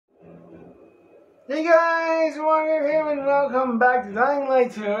Hey guys, Warrior here and welcome back to Dying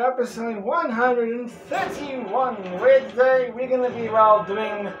Light 2, episode 131, where today we're going to be,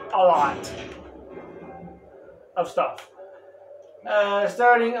 doing a lot of stuff.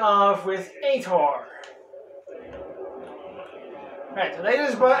 Starting off with Aitor. Right, so they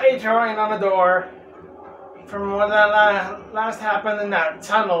just brought Aitor in on the door from what last happened in that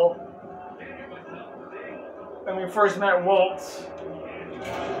tunnel when we first met Waltz.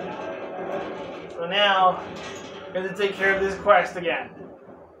 So now, we have to take care of this quest again.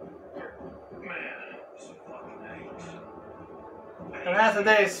 And after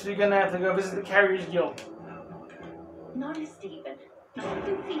this, we're gonna have to go visit the Carriers Guild. Not a Stephen. Not a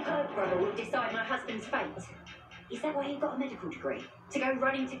filthy herb brother will decide my husband's fate. Is that why he got a medical degree? To go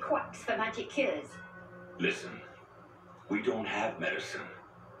running to quacks for magic cures? Listen, we don't have medicine.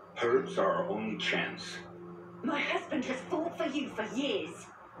 Herbs are our only chance. My husband has fought for you for years.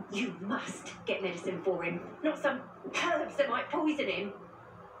 You must get medicine for him, not some herbs that might poison him.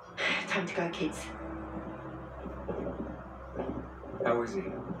 Time to go, kids. How is he?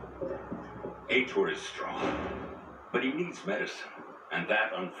 Aitor is strong, but he needs medicine, and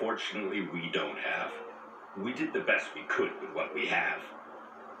that, unfortunately, we don't have. We did the best we could with what we have.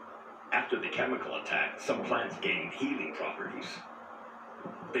 After the chemical attack, some plants gained healing properties.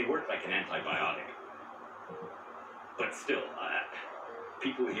 They work like an antibiotic. But still,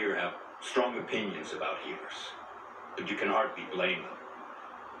 people here have strong opinions about healers, but you can hardly blame them.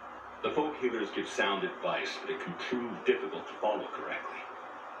 The folk healers give sound advice, but it can prove difficult to follow correctly.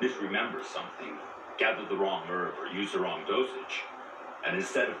 Misremember something, gather the wrong herb, or use the wrong dosage, and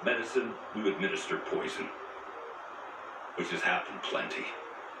instead of medicine, you administer poison, which has happened plenty.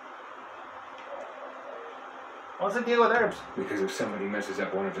 What's the deal with herbs? Because if somebody messes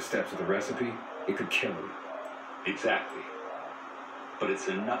up one of the steps of the recipe, it could kill him. Exactly. But it's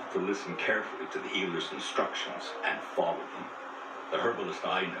enough to listen carefully to the healer's instructions and follow them. The herbalist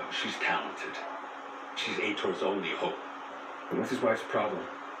I know, she's talented. She's Aitor's only hope. And what's his wife's problem?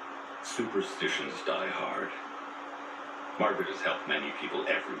 Superstitions die hard. Margaret has helped many people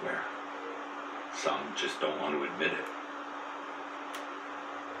everywhere. Some just don't want to admit it.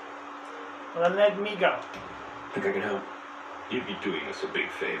 Well, then let me go. Think I can help? You'd be doing us a big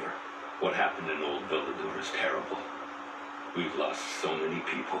favor. What happened in Old Villador is terrible. We've lost so many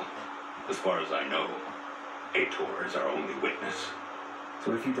people. As far as I know, Aitor is our only witness.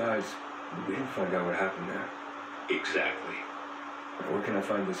 So if he dies, we can find out what happened there. Exactly. Where can I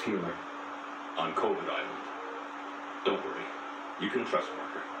find this healer? On COVID Island. Don't worry. You can trust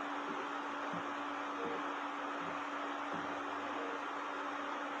Margaret.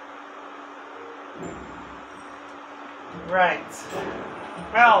 Right.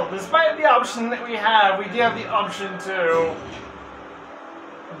 Well, despite the option that we have, we do have the option to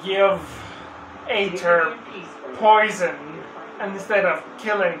give Aitor poison instead of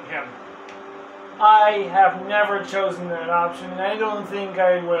killing him. I have never chosen that option, and I don't think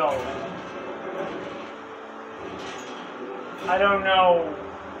I will. I don't know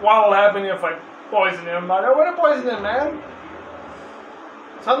what will happen if I poison him. I don't want to poison him, man.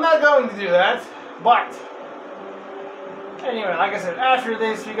 So I'm not going to do that, but anyway, like I said, after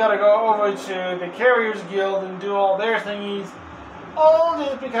this, we gotta go over to the Carriers Guild and do all their thingies. All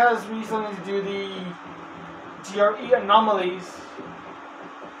just because we still need to do the GRE anomalies.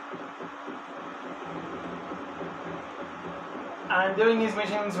 And doing these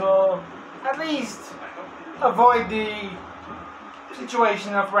missions will at least avoid the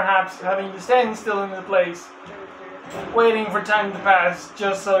situation of perhaps having to stand still in the place, waiting for time to pass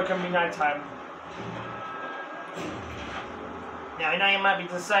just so it can be nighttime. Now, I know you might be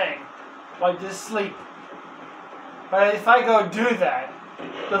just saying, well, just sleep. But if I go do that,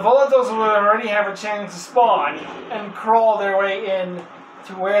 the volatiles will already have a chance to spawn and crawl their way in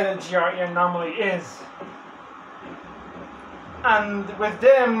to where the GRE anomaly is. And with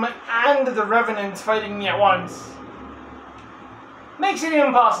them and the Revenants fighting me at once, makes it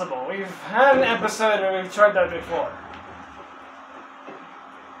impossible. We've had an episode where we've tried that before.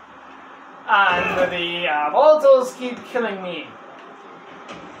 And the volatiles keep killing me,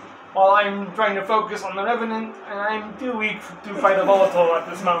 while I'm trying to focus on the Revenant, and I'm too weak to fight a volatile at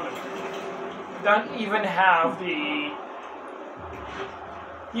this moment. Don't even have the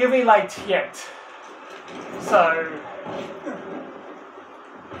UV light yet. So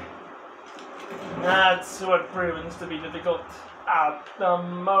that's what proves to be difficult at the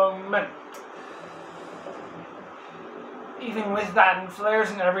moment. Even with that and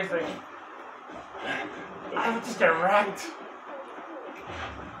flares and everything, I would just get wrecked.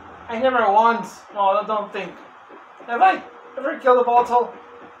 I never once, no, I don't think. Have I ever killed a volatile?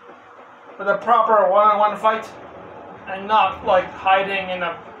 with a proper one-on-one fight, and not like hiding in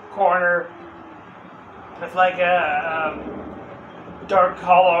a corner with like a dark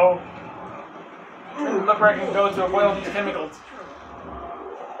hollow. And look where I can go to avoid these chemicals.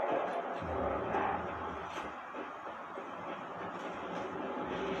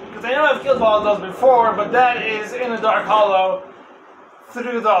 Because I know I've killed all of those before, but that is in a dark hollow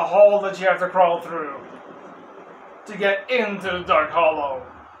through the hole that you have to crawl through to get into the dark hollow.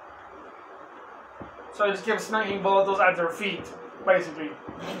 So I just keep smacking volatiles at their feet, basically.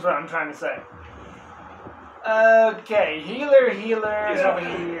 That's what I'm trying to say. Okay, healer is over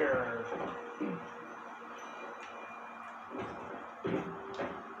here.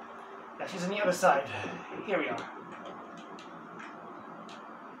 Yeah, she's on the other side. Here we are.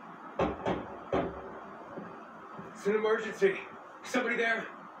 It's an emergency. Somebody there?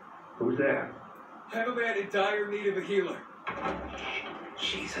 Who's there? I have a man in dire need of a healer.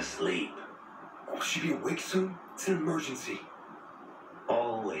 She's asleep. Will she be awake soon? It's an emergency.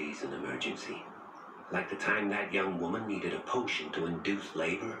 Always an emergency. Like the time that young woman needed a potion to induce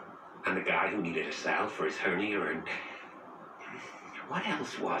labor, and the guy who needed a salve for his hernia, and... what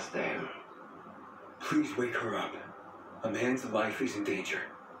else was there? Please wake her up. A man's life is in danger.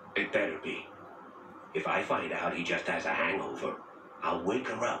 It better be. If I find out he just has a hangover, I'll wake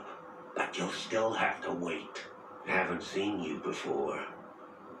her up, but you'll still have to wait. Haven't seen you before.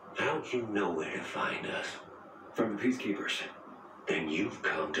 How'd you know where to find us? From the Peacekeepers. Then you've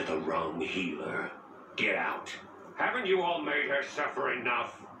come to the wrong healer. Get out. Haven't you all made her suffer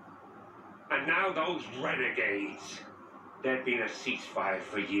enough? And now those renegades. There'd been a ceasefire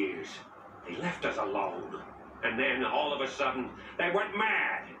for years. They left us alone. And then, all of a sudden, they went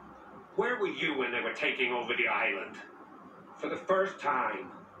mad. Where were you when they were taking over the island? For the first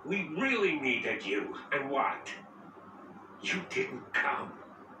time, we really needed you. And what? You didn't come.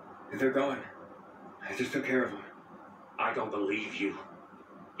 They're gone. I just took care of them. I don't believe you.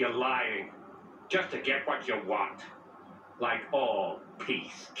 You're lying. Just to get what you want. Like all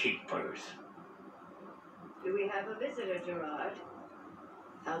peacekeepers. Do we have a visitor, Gerard?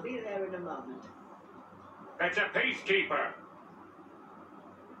 I'll be there in a moment. It's a peacekeeper.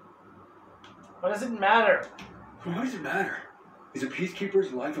 What does it matter? What does it matter? Is a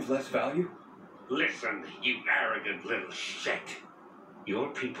Peacekeeper's life of less value? Listen, you arrogant little shit. Your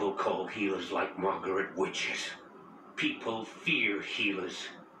people call healers like Margaret witches. People fear healers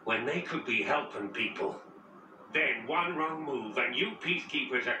when they could be helping people. Then one wrong move and you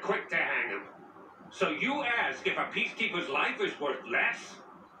peacekeepers are quick to hang him. So you ask if a peacekeeper's life is worth less?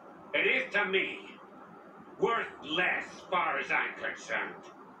 It is to me. Worth less, as far as I'm concerned.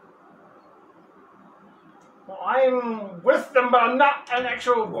 Well, I'm with them, but I'm not an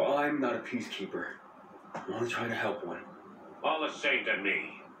actual... Well, I'm not a Peacekeeper. I'm only trying to help one. All the same to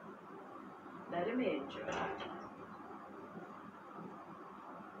me. Let him in, Gerard.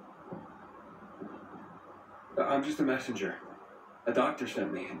 I'm just a messenger. A doctor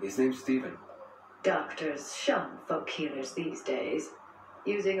sent me. His name's Stephen. Doctors shun folk healers these days.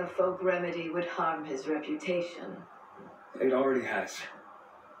 Using a folk remedy would harm his reputation. It already has.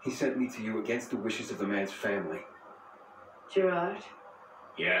 He sent me to you against the wishes of the man's family. Gerard,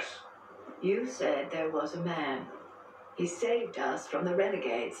 Yes? you said there was a man. He saved us from the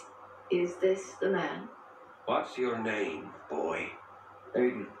renegades. Is this the man? What's your name, boy?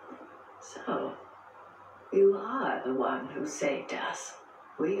 Aiden. So, you are the one who saved us.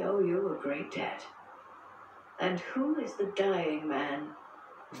 We owe you a great debt. And who is the dying man?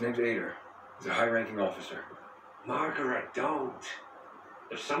 His name's Aitor. He's a high-ranking officer. Margaret, don't.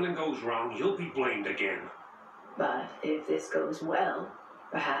 If something goes wrong, you'll be blamed again. But if this goes well,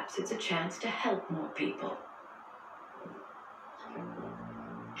 perhaps it's a chance to help more people.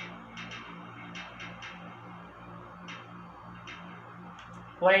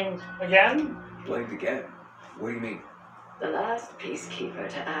 Blamed again? Blamed again? What do you mean? The last peacekeeper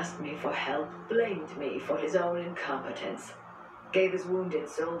to ask me for help blamed me for his own incompetence. Gave his wounded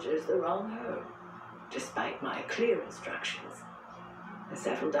soldiers the wrong herb, despite my clear instructions. And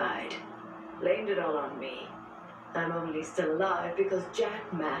several died. Blamed it all on me. I'm only still alive because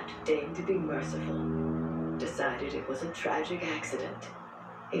Jack Matt deigned to be merciful. Decided it was a tragic accident.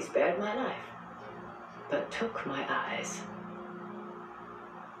 He spared my life, but took my eyes.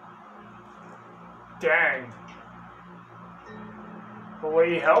 Dang. But will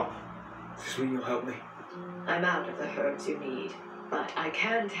you help? Does this mean you'll help me? I'm out of the herbs you need, but I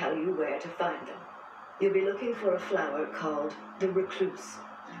can tell you where to find them. You'll be looking for a flower called the recluse.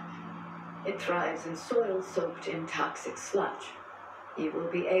 It thrives in soil soaked in toxic sludge. You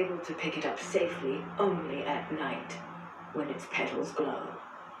will be able to pick it up safely only at night, when its petals glow.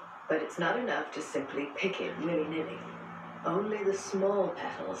 But it's not enough to simply pick it willy-nilly. Only the small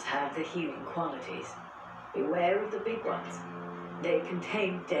petals have the healing qualities. Beware of the big ones. They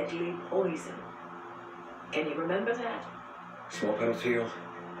contain deadly poison. Can you remember that? Small petals heal,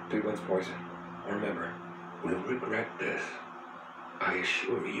 big ones poison. I remember. We'll regret this. I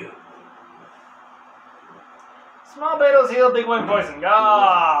assure you. Small petals heal, big one poison.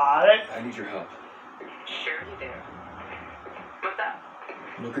 Got it. I need your help. Sure you do. What's up?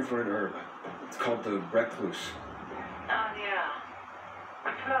 I'm looking for an herb. It's called the recluse. Oh, yeah.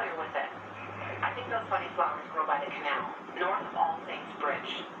 I'm familiar with it. I think those funny flowers grow by the canal, north of All Saints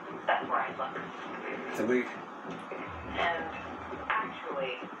Bridge. That's where I look. It's a lead. And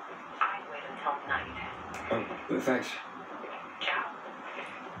actually, I'd wait until night. Oh, thanks. Ciao.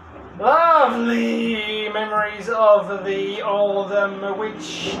 Lovely memories of the old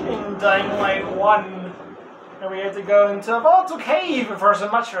witch in Dying Light 1. And we had to go into a volatile cave for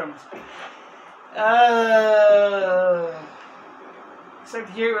some mushrooms. Except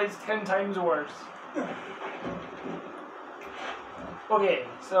here it's 10 times worse. Okay,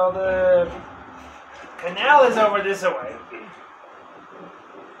 so the canal is over this way.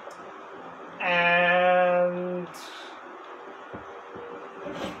 And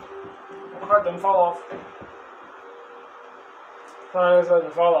let them fall off. Let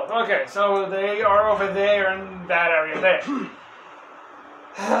them fall off. Okay, so they are over there in that area there. It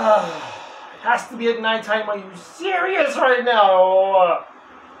has to be at nighttime. Are you serious right now?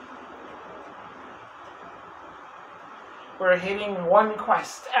 We're hitting one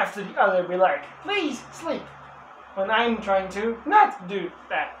quest after the other. Be like, please sleep. When I'm trying to not do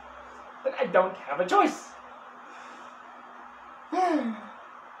that. But I don't have a choice.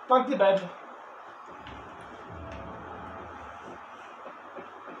 Back to bed.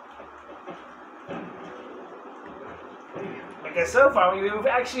 Okay, so far we've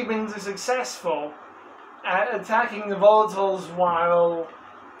actually been successful at attacking the volatiles while,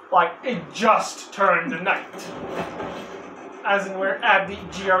 like, it just turned night. As in, we're at the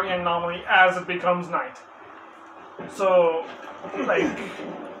GRE anomaly as it becomes night. So, like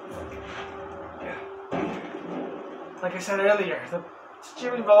I said earlier, the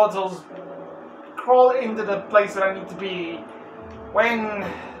stupid volatiles crawl into the place that I need to be when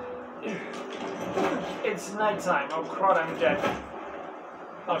it's nighttime. Oh crud, I'm dead.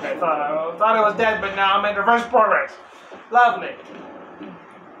 Okay, thought I was dead, but now I'm in reverse progress. Lovely.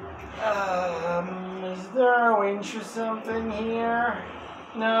 Is there a winch or something here?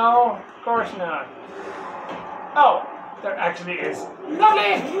 No, of course not. Oh, there actually is.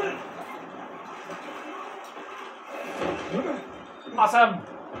 Lovely! Awesome.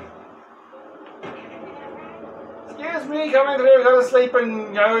 Excuse me, coming through, go to sleep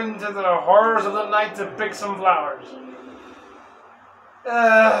and go into the horrors of the night to pick some flowers.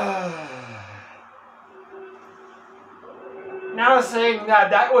 Now saying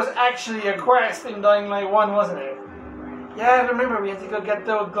that was actually a quest in Dying Light 1, wasn't it? Yeah, I remember we had to go get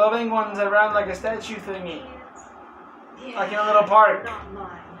the glowing ones around like a statue thingy. Like in a little park.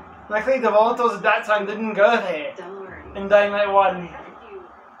 Luckily the volatiles at that time didn't go there in Dying Light 1.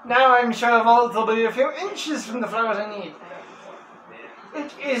 Now I'm sure the volatile will be a few inches from the flowers I need.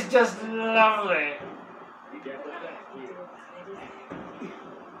 It is just lovely.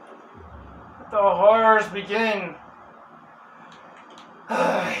 The horrors begin.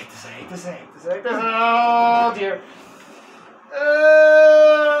 I hate to say it. Oh dear.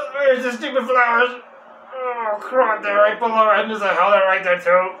 Where's the stupid flowers? Oh crap, they're right below, and there's a howler right there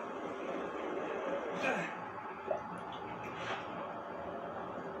too.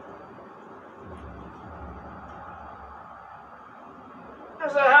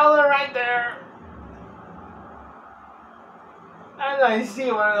 There's a howler right there. And I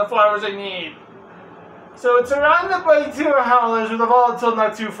see one of the flowers I need. So it's surrounded by two howlers with a volatile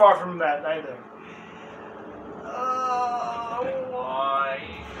not too far from that either. Why?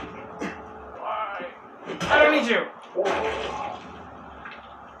 Why? I don't need you.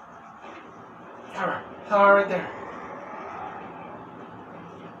 Flower right there.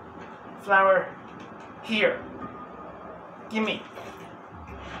 Flower here. Gimme.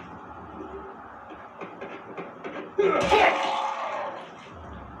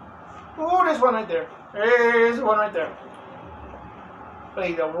 Oh, there's one right there. There's one right there.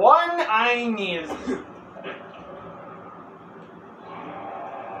 Wait, the one I need is...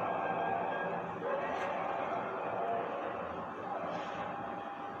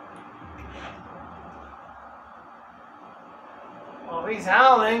 Oh, he's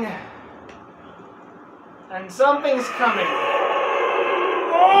howling. And something's coming.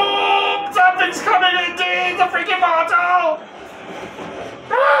 Oh, something's coming indeed! The freaking volatile!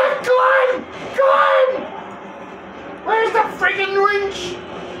 Ah,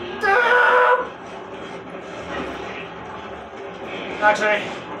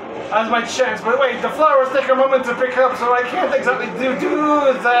 That's my chance. But wait, the flowers take a moment to pick up, so I can't exactly do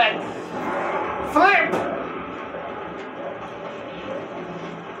that. Flip!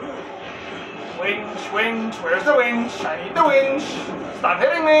 Winch, winch, where's the winch? I need the winch. Stop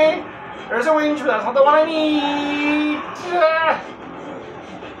hitting me. There's a winch, but that's not the one I need.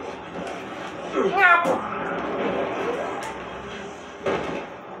 Nope.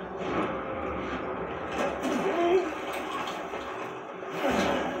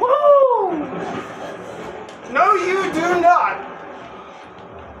 Woo! No, you do not.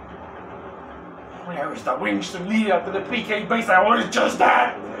 Where is the winch to lead up to the PK base? I was just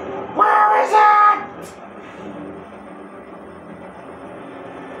at. Where is it?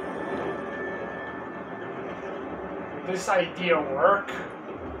 This idea work? I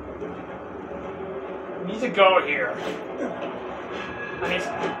need to go here. I need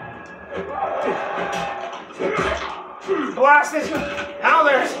to... Blast this! Now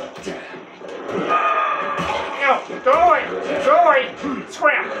there's... No! Go away! Go away!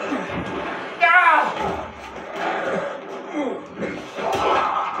 Scram! Ah!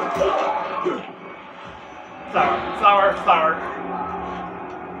 Flower, flower, flower.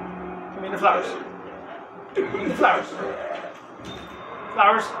 Give me the flowers. Give me the flowers.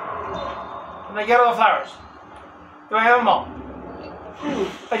 Flowers. Can I get all the flowers? Do I have them all?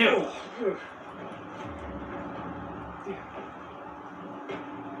 I do.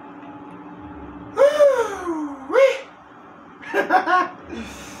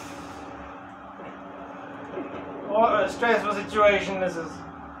 What a stressful situation this is.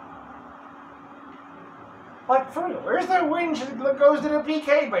 Like, for real, where's that winch that goes to the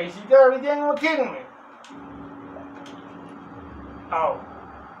PK base? You gotta be dang kidding me. Oh,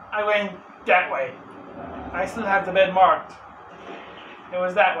 I went that way. I still have the bed marked. It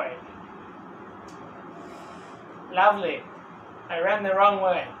was that way. Lovely. I ran the wrong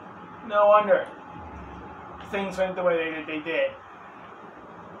way. No wonder. Things went the way they did.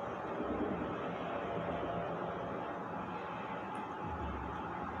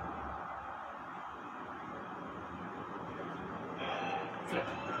 Flip.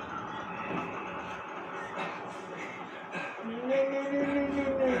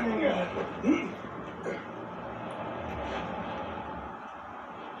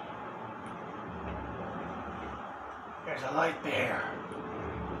 There's a light there.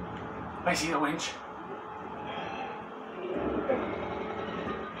 I see the winch.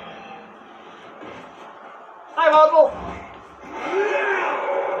 Hi, Model.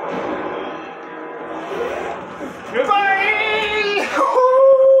 Goodbye.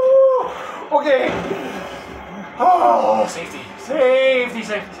 Okay. Oh, safety, safety,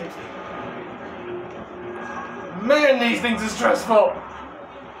 safety, safety. Man, these things are stressful.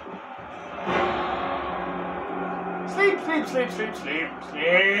 Sleep, sleep, sleep, sleep, sleep,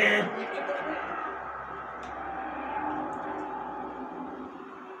 sleep.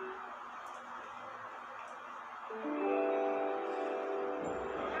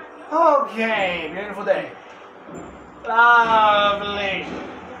 Okay, beautiful day. Lovely.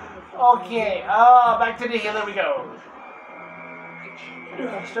 Okay, back to the hill we go.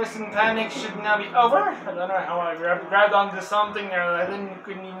 Stress and panic should now be over. I don't know how I grabbed onto something there. I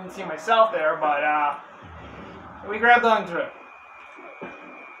couldn't even see myself there, but we grabbed onto it.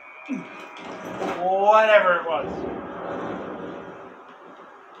 Whatever it was.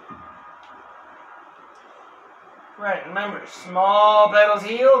 Right, remember, small petals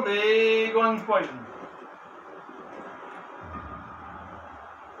heal, big ones poison.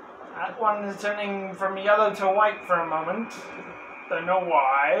 That one is turning from yellow to white for a moment. Don't know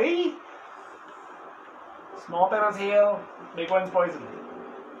why. Small petals heal, big ones poison.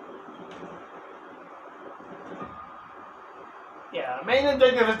 Yeah, the main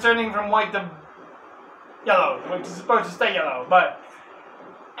objective is turning from white to yellow, which is supposed to stay yellow, but...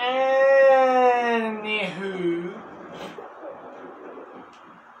 Anywho...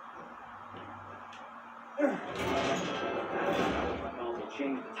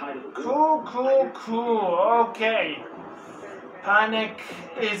 Cool, cool, cool. Okay. Panic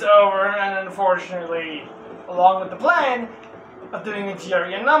is over, and unfortunately, along with the plan of doing a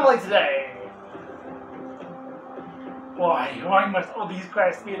Fury anomaly today. Why must all these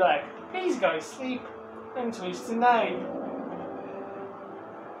quests be like, please guys sleep and sleep tonight?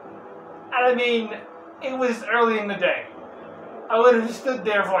 And I mean, it was early in the day. I would have stood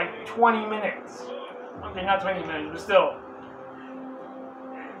there for like 20 minutes. Okay, not 20 minutes, but still.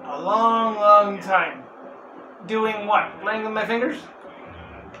 A long, long time. Doing what? Playing with my fingers?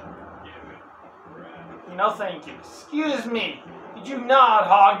 No thank you. Excuse me. Did you not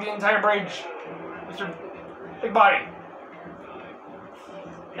hog the entire bridge? Mr. Big Body.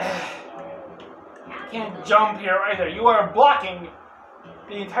 Can't jump here either. You are blocking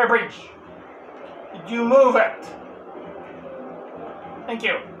the entire bridge. Did you move it? Thank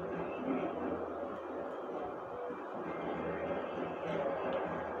you.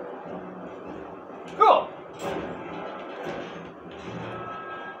 Cool.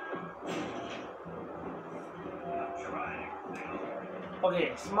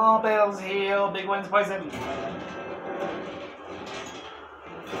 Okay, small bells heal, big ones poison.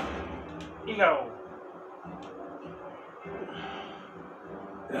 Here you go.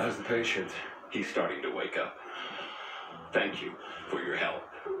 How's the patient? He's starting to wake up. Thank you for your help.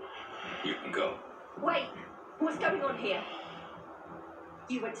 You can go. Wait, what's going on here?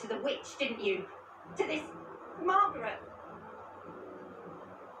 You went to the witch, didn't you? To this Margaret.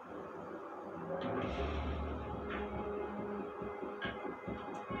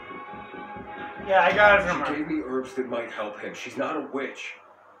 Yeah, I got it from She her. gave me herbs that might help him. She's not a witch.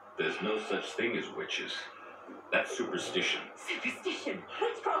 There's no such thing as witches. That's superstition. Superstition.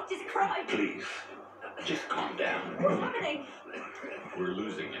 Witchcraft is a crime. Please, just calm down. What's happening? We're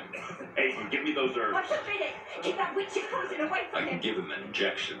losing him. Aiden, give me those herbs. I forbid it. Keep that witch's poison away I from can him. give him an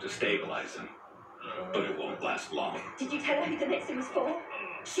injection to stabilize him, but it won't last long. Did you tell her who the medicine was for?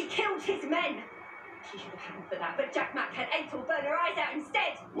 She killed his men. She should have hanged for that, but Jack Mack had Aitor burn her eyes out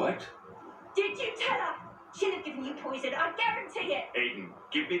instead. What? Did you tell her? She'll have given you poison, I guarantee it. Aiden,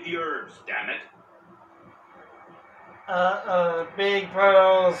 give me the herbs, damn it. Big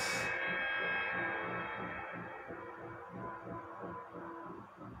pearls.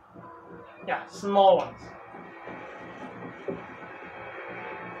 Yeah, small ones.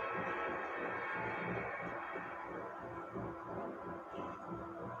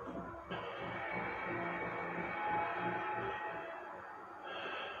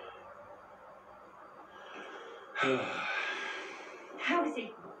 How is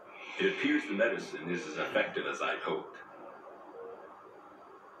he? It appears the medicine is as effective as I'd hoped.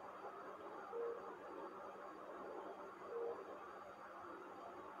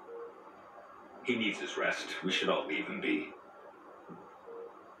 He needs his rest. We should all leave him be.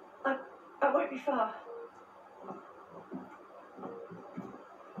 I won't be far.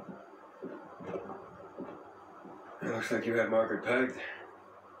 It looks like you had Margaret pegged.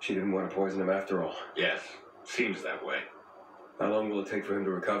 She didn't want to poison him after all. Yes, seems that way. How long will it take for him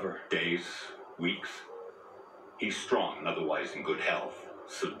to recover? Days, weeks. He's strong and otherwise in good health,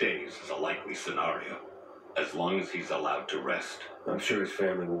 so days is a likely scenario, as long as he's allowed to rest. I'm sure his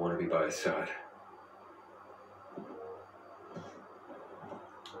family will want to be by his side.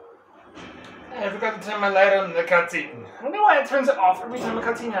 I forgot to turn my light on the cutscene. I don't know why it turns it off every time a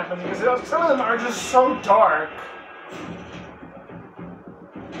cutscene happens, because some of them are just so dark.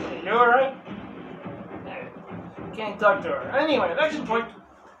 You alright? Can't talk to her. Anyway, action point.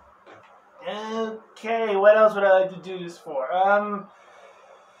 Okay, what else would I like to do this for? I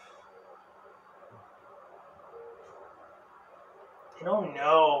don't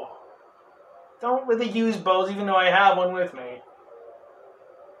know. Don't really use bows even though I have one with me.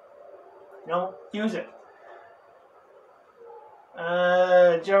 Don't use it.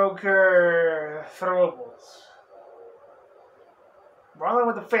 Joker throwables. Brawling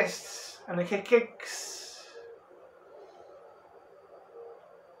with the fists and the kicks.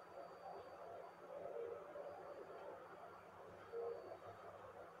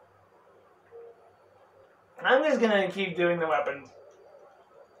 I'm just gonna keep doing the weapons.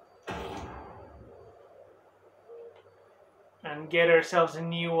 And get ourselves a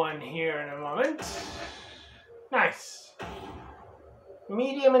new one here in a moment. Nice.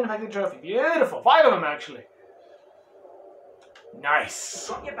 Medium infected trophy. Beautiful. 5 of them, actually. Nice.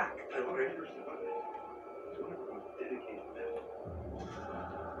 Got your back, pilgrim.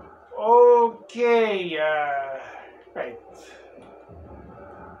 Okay, right.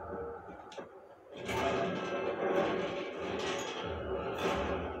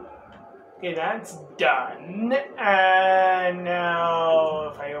 Okay, that's done. And now,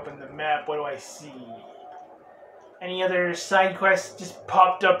 if I open the map, what do I see? Any other side quests just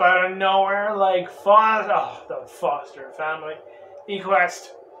popped up out of nowhere, like the Foster family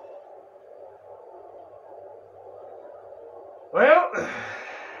quest. Well,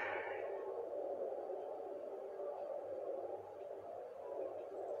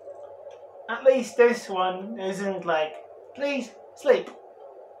 at least this one isn't like, please sleep.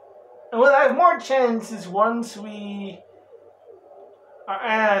 And we'll have more chances once we are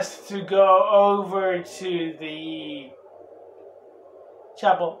asked to go over to the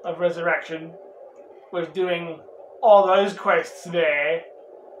Chapel of Resurrection with doing all those quests there.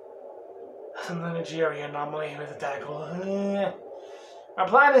 Some Nigeria anomaly with a tackle. Our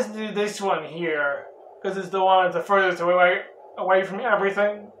plan is to do this one here, because it's the one that's the furthest away from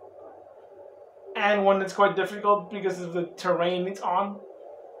everything. And one that's quite difficult because of the terrain it's on.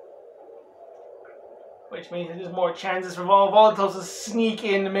 Which means there's more chances for volatiles to sneak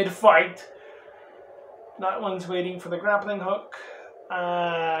in mid-fight. That one's waiting for the grappling hook.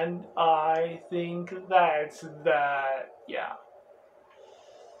 And I think that's that. Yeah.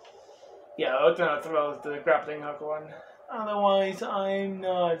 Yeah, I'll throw the grappling hook one. Otherwise, I'm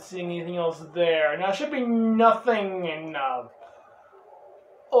not seeing anything else there. Now, should be nothing in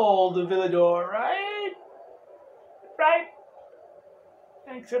Old Villador, right? Right?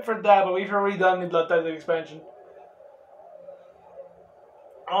 Except for that, but we've already done the Blood Desert expansion.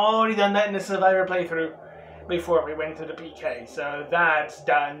 Already done that in the Survivor playthrough before we went to the PK, so that's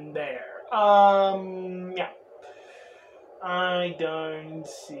done there. Yeah. I don't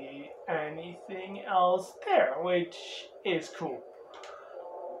see anything else there, which is cool.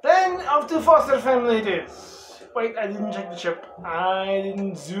 Then, off to Foster Family it is. Wait, I didn't check the ship. I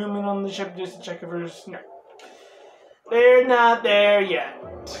didn't zoom in on the ship just to check if there's... No. They're not there yet.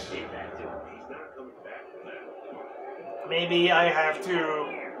 Maybe I have to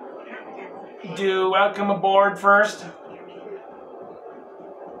do welcome aboard first.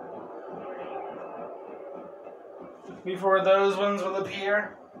 Before those ones will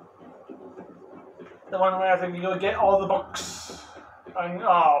appear. The one where I have to go get all the books. And,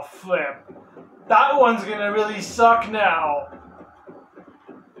 oh, flip. That one's gonna really suck now.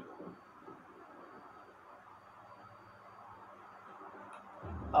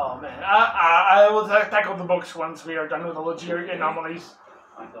 Oh man, I will tackle the books once we are done with the Legere anomalies.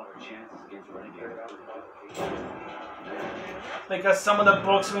 I thought our chances against Renegade. Because some of the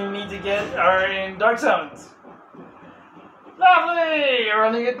books we need to get are in Dark Zones. Lovely!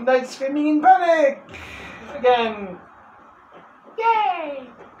 Running at night screaming in panic! Again. Yay!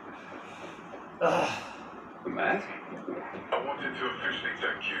 Ugh. Matt? I wanted to officially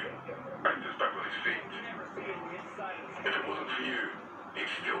thank you. Aitor's back on his feet. If it wasn't for you, he'd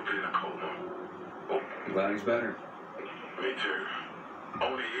still be in a coma. Oh, I'm glad he's better. me too.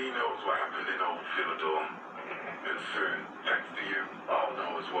 Only he knows what happened in Old Villador. And soon, thanks to you, I'll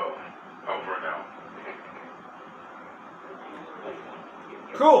know as well. Over and out.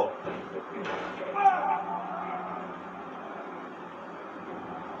 Cool.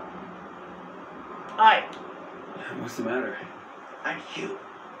 Hi. What's the matter? I'm Hugh,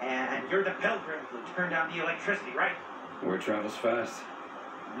 and you're the pilgrim who turned on the electricity, right? Word travels fast.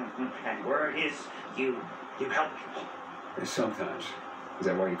 And word is you help people. Sometimes. Is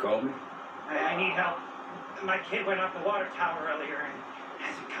that why you called me? I need help. My kid went off the water tower earlier and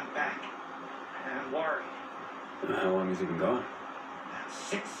hasn't come back. I'm worried. How long has he been gone?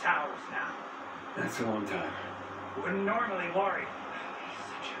 6 hours now. That's a long time. We're normally worried. He's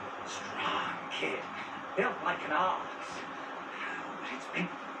such a strong kid, built like an ox. But it's been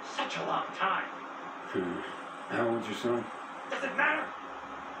such a long time. How old's your son? Doesn't matter.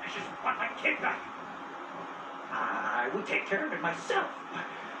 I just want my kid back. I would take care of it myself.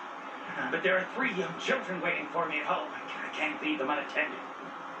 But there are 3 young children waiting for me at home. I can't leave them unattended.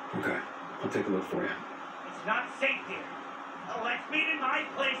 Okay, I'll take a look for you. It's not safe here. Let's meet in my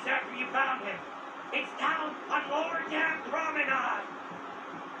place after you found him. It's down on Lower Dam Promenade.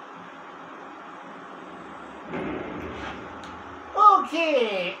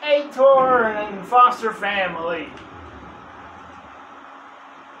 Okay, Aitor and Foster Family.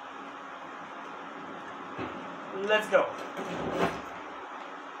 Let's go.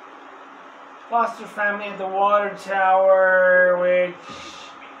 Foster Family at the water tower, which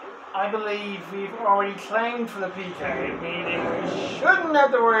I believe we've already claimed for the PK, meaning we shouldn't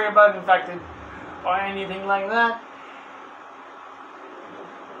have to worry about infected or anything like that.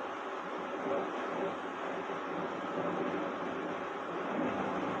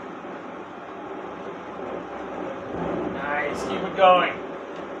 Nice, keep it going.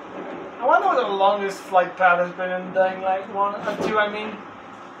 I wonder what the longest flight path has been in Dying Light 1 or 2, I mean.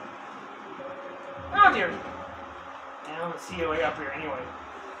 Oh dear. I don't see a way up here anyway.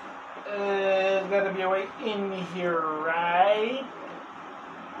 There's gotta be a way in here, right?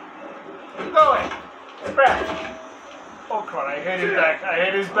 Keep going. Crash. Oh crap, I hit his back. I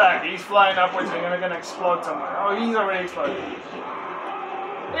hit his back. He's flying upwards and I'm gonna explode somewhere. Oh, he's already exploded.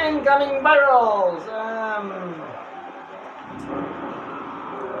 Incoming virals!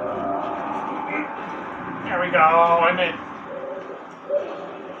 There we go, I'm in.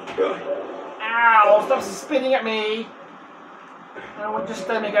 Ow, stop spitting at me! I don't want to just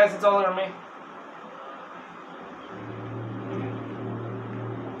stab me, guys, it's all over me.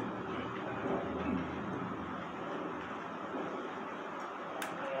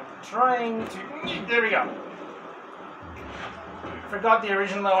 trying to... There we go. Forgot the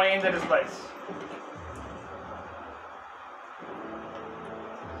original way into this place.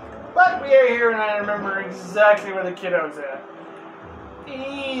 But we are here and I remember exactly where the kiddo's at.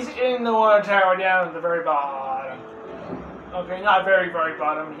 He's in the water tower down at the very bottom. Okay, not very, very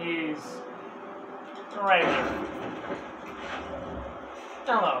bottom. He's right here.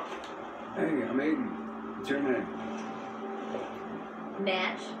 Hello. Hey, I'm Aiden. What's your name?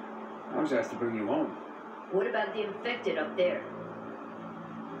 Match? I was asked to bring you home. What about the infected up there?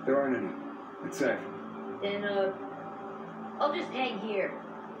 There aren't any. It's safe. Then, I'll just hang here.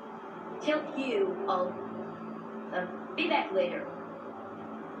 Tell Hugh I'll, be back later.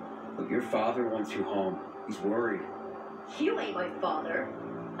 Look, your father wants you home. He's worried. Hugh ain't my father.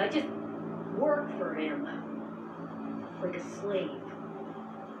 I just work for him. Like a slave.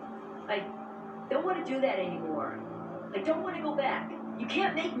 I don't want to do that anymore. I don't want to go back. You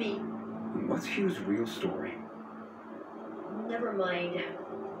can't make me. What's Hugh's real story? Never mind.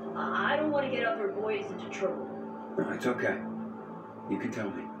 I don't want to get other boys into trouble. No, it's okay. You can tell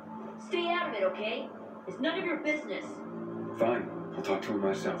me. Stay out of it, okay? It's none of your business. Fine. I'll talk to him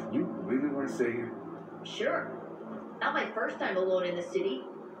myself. You really want to stay here? Sure. Not my first time alone in the city.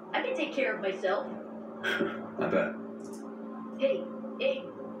 I can take care of myself. I bet. Hey.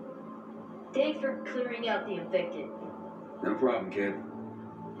 Thanks for clearing out the infected. No problem, kid.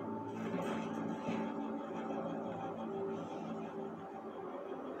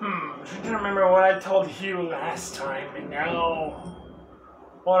 I should remember what I told Hugh last time, and now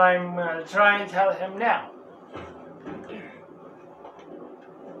what I'm going to try and tell him now.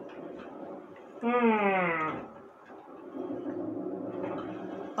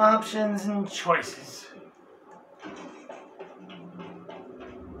 Options and choices.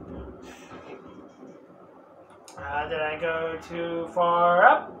 Did I go too far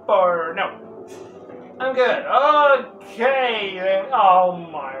up or no? I'm good. Okay, then. Oh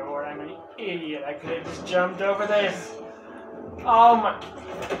my word, I'm an idiot. I could have just jumped over this. Oh my.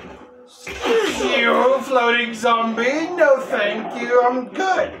 Excuse you, floating zombie. No thank you, I'm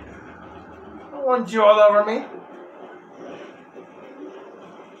good. I don't want you all over me.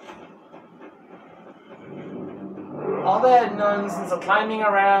 All that nonsense of climbing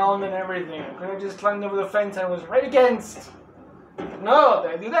around and everything. I could have just climbed over the fence I was right against. No,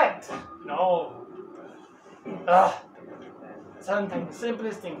 did I do that? No. Sometimes the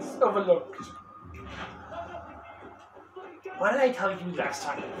simplest things overlooked. What did I tell you last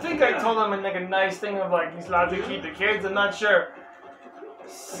time? I think I told him like a nice thing of like he's allowed to keep the kids. I'm not sure.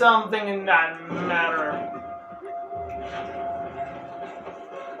 Something in that matter.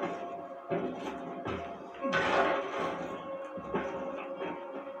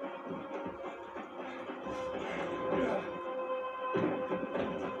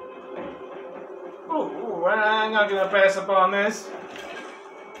 I'm not gonna pass up on this.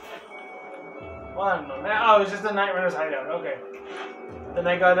 One moment. Oh, it's just the Night Runner's hideout. Okay. Then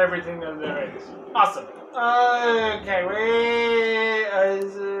I got everything that there is. Awesome. Okay, where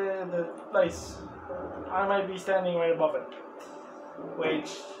is the place? I might be standing right above it.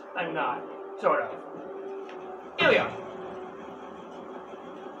 Which I'm not. Sort of. Here we go.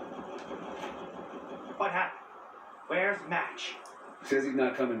 What happened? Where's Match? Says he's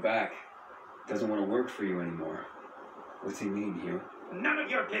not coming back. Doesn't want to work for you anymore. What's he mean, Hugh? None of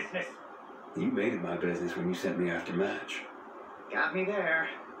your business. You made it my business when you sent me after Match. Got me there.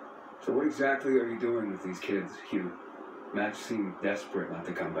 So what exactly are you doing with these kids, Hugh? Match seemed desperate not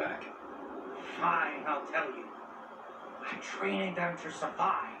to come back. Fine, I'll tell you. I'm training them to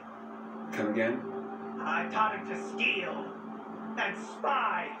survive. Come again? I taught him to steal and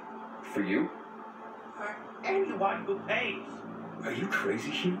spy. For you? For anyone who pays. Are you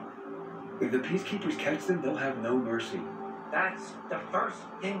crazy, Hugh? If the peacekeepers catch them, they'll have no mercy. That's the first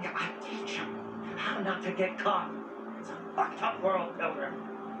thing I teach them. How not to get caught. It's a fucked up world, Pilgrim.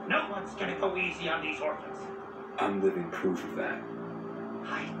 No one's gonna go easy on these orphans. I'm living proof of that.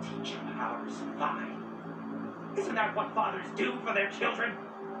 I teach them how to survive. Isn't that what fathers do for their children?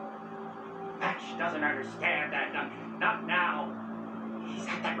 Match doesn't understand that. Not now. He's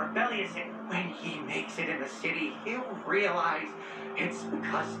at that rebellious age. When he makes it in the city, he'll realize it's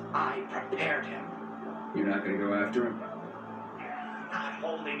because I prepared him. You're not going to go after him? Not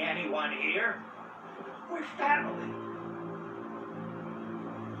holding anyone here. We're family.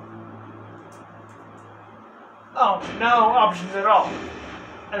 Oh, no options at all.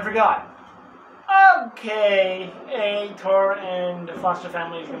 I forgot. Okay, Aitor and the foster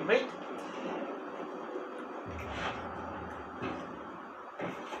family is complete.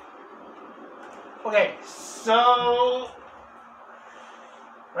 Okay, so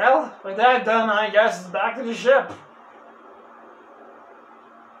Well, with that done, I guess it's back to the ship.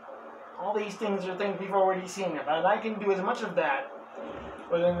 All these things are things we've already seen. If I can do as much of that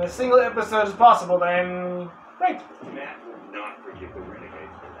within a single episode as possible, then great. Matt will not forgive the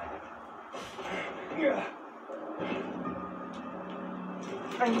renegades for that. Yeah.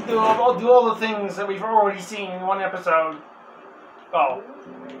 I'll do all the things that we've already seen in one episode. Oh.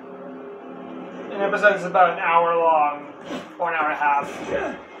 An episode is about an hour long, or an hour and a half.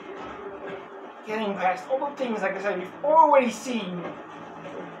 Yeah. Getting past all the things, like I said, we've already seen.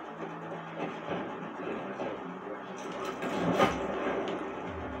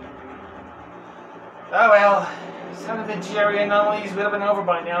 Oh well, some of the GRE anomalies would have been over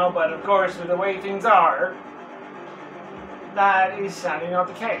by now, but of course, with the way things are, that is sadly not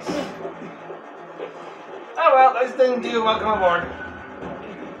the case. Oh well, let's then do welcome aboard.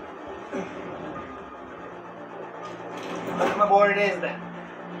 Welcome aboard it is then.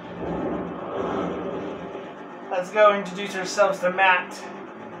 Let's go introduce ourselves to Matt.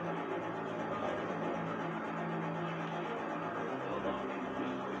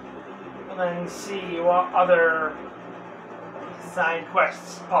 And then see what other side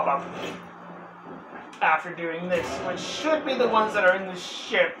quests pop up after doing this, which should be the ones that are in the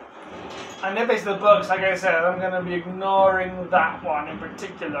ship. And if it's the books, like I said, I'm going to be ignoring that one in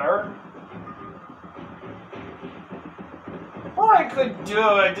particular. Or I could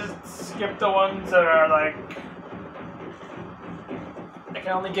do it, just skip the ones that are like, I can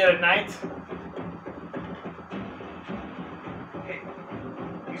only get at night. Hey,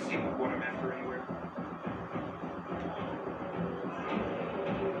 you seen the quartermaster anywhere?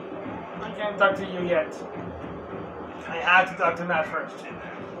 I can't talk to you yet. I had to talk to Matt first,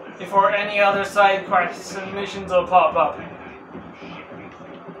 before any other side quests and missions will pop up.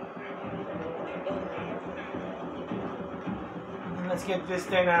 And let's get this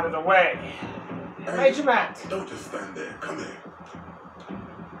thing out of the way. Major Matt. Don't just stand there. Come here.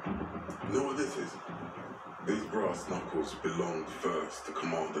 Know what this is? These brass knuckles belonged first to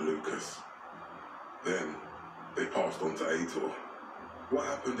Commander Lucas. Then they passed on to Aitor. What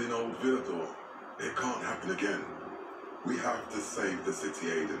happened in Old Villador? It can't happen again. We have to save the city,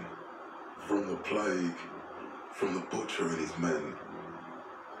 Aiden. From the plague, from the butcher and his men.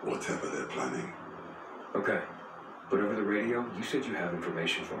 Whatever they're planning. Okay. But over the radio, you said you have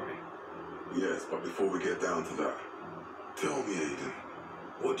information for me. Yes, but before we get down to that, tell me, Aiden,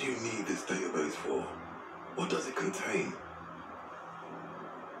 what do you need this database for? What does it contain?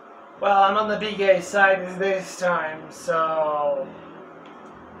 Well, I'm on the BK side this time, so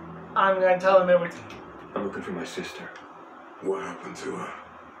I'm gonna tell him everything. I'm looking for my sister. What happened to her?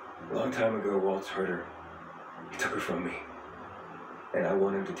 A long time ago, Waltz hurt her. He took her from me. And I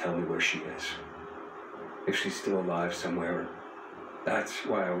want him to tell me where she is. If she's still alive somewhere. That's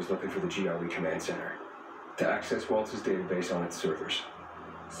why I was looking for the GRE command center. To access Waltz's database on its servers.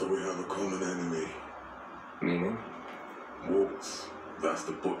 So we have a common enemy. Meaning? Waltz. That's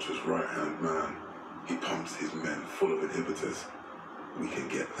the butcher's right-hand man. He pumps his men full of inhibitors. We can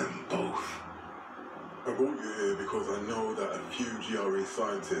get them both. I brought you here because I know that a few GRE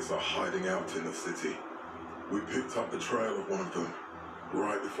scientists are hiding out in the city. We picked up the trail of one of them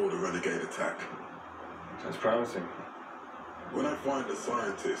right before the renegade attack. Sounds promising. When I find a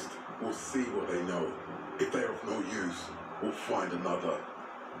scientist, we'll see what they know. If they're of no use, we'll find another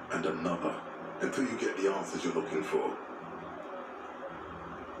and another until you get the answers you're looking for.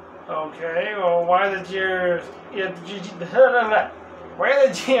 Okay, well, why are the where are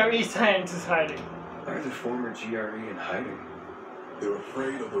the GRE scientists hiding? Why are the former GRE in hiding? They're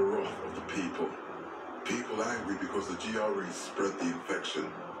afraid of the wrath of the people. People angry because the GRE spread the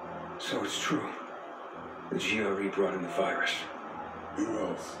infection. So it's true. The GRE brought in the virus. Who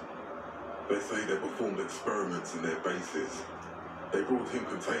else? They say they performed experiments in their bases. They brought in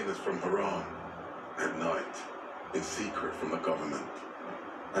containers from Haran at night, in secret from the government.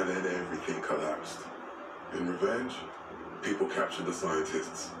 And then everything collapsed. In revenge, people captured the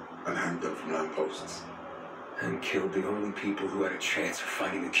scientists and hanged them from lampposts. And killed the only people who had a chance of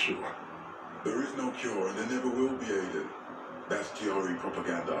finding a cure. There is no cure and there never will be, Aiden. That's GRE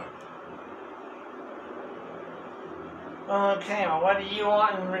propaganda. Okay, well, what do you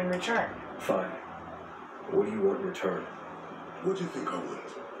want in return? Fine. What do you want in return? What do you think I want?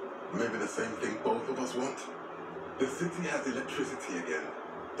 Maybe the same thing both of us want? The city has electricity again.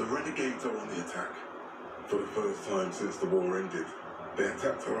 The renegades are on the attack. For the first time since the war ended, they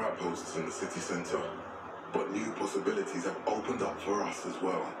attacked our outposts in the city center. But new possibilities have opened up for us as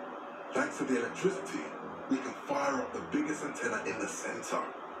well. Thanks to the electricity, we can fire up the biggest antenna in the center,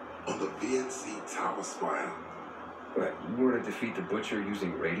 on the VNC tower spire. What, you want to defeat the Butcher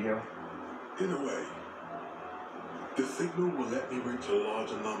using radio? In a way. The signal will let me reach a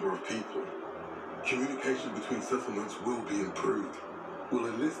larger number of people. Communication between settlements will be improved. We'll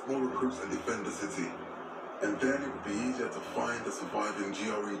enlist more recruits and defend the city. And then it will be easier to find the surviving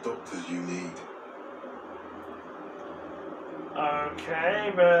GRE doctors you need.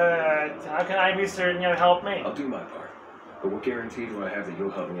 Okay, but how can I be certain you'll help me? I'll do my part. But what guarantee do I have that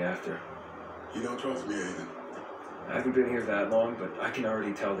you'll help me after? You don't trust me, Aiden? I haven't been here that long, but I can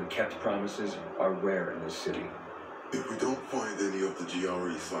already tell that kept promises are rare in this city. If we don't find any of the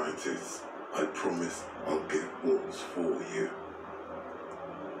GRE scientists, I promise I'll get walls for you.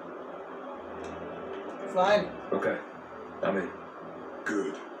 Fine. Okay, I'm in.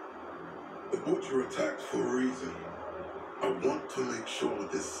 Good. The Butcher attacked for a reason. I want to make sure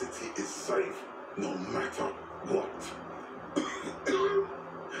this city is safe, no matter what.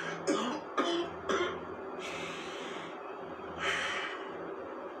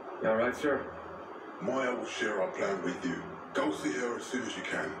 You all right, sir? Maya will share our plan with you. Go see her as soon as you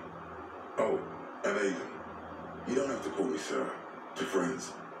can. Oh, and Aiden, you don't have to call me sir. To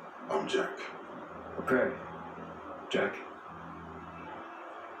friends, I'm Jack. Okay. Jack?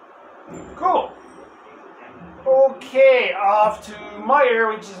 Cool. Okay, off to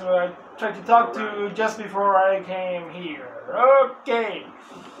Meyer, which is what I tried to talk to just before I came here. Okay.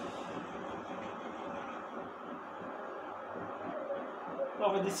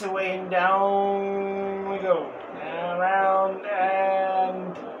 Over this way and down we go. And around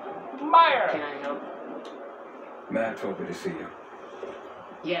and Meyer. Can I help? Matt told me to see you.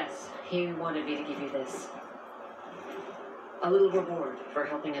 Yes, he wanted me to give you this. A little reward for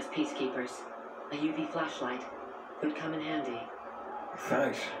helping us peacekeepers. A UV flashlight. Could come in handy.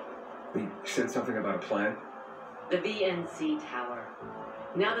 Thanks. He said something about a plan? The VNC tower.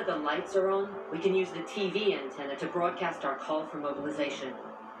 Now that the lights are on, we can use the TV antenna to broadcast our call for mobilization.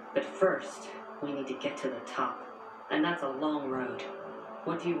 But first, we need to get to the top. And that's a long road.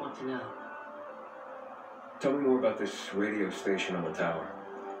 What do you want to know? Tell me more about this radio station on the tower.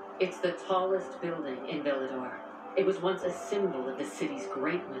 It's the tallest building in Villador. It was once a symbol of the city's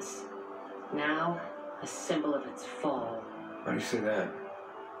greatness. Now, a symbol of its fall. How do you say that?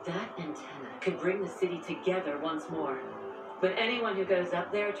 That antenna could bring the city together once more. But anyone who goes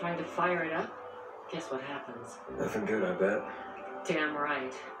up there trying to fire it up, guess what happens? Nothing good, I bet. Damn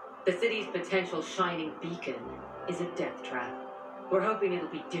right. The city's potential shining beacon is a death trap. We're hoping it'll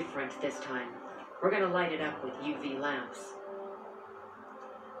be different this time. We're gonna light it up with UV lamps.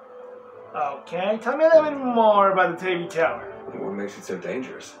 Okay, tell me a little bit more about the TV tower. What makes it so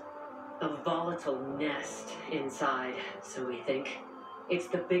dangerous? A volatile nest inside, so we think. It's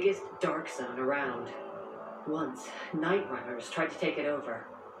the biggest dark zone around. Once, night runners tried to take it over.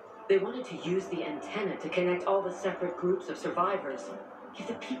 They wanted to use the antenna to connect all the separate groups of survivors, give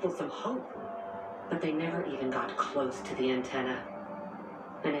the people some hope. But they never even got close to the antenna.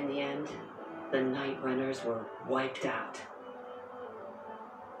 And in the end, the night runners were wiped out.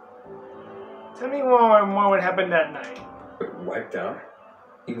 Tell me more what happened that night. Wiped out?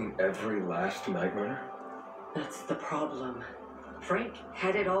 You mean every last night runner? That's the problem. Frank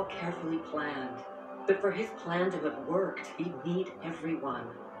had it all carefully planned. But for his plan to have worked, he'd need everyone.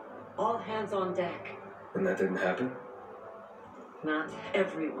 All hands on deck. And that didn't happen? Not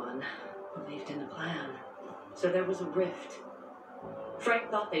everyone believed in the plan. So there was a rift.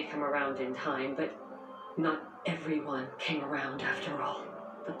 Frank thought they'd come around in time, but not everyone came around after all.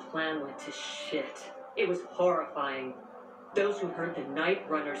 The plan went to shit. It was horrifying. Those who heard the night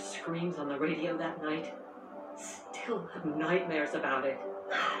runner's screams on the radio that night still have nightmares about it.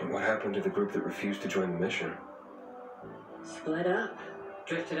 What happened to the group that refused to join the mission? Split up,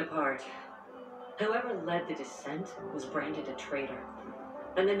 drifted apart. Whoever led the descent was branded a traitor.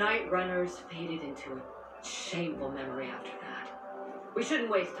 And the night runners faded into a shameful memory after that. We shouldn't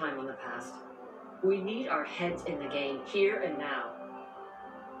waste time on the past. We need our heads in the game, here and now.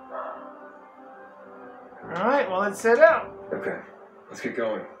 Alright, well, let's set out. Okay, let's get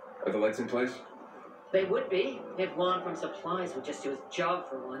going. Are the lights in place? They would be, if Luan from supplies would just do his job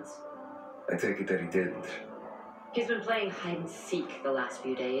for once. I take it that he didn't. He's been playing hide and seek the last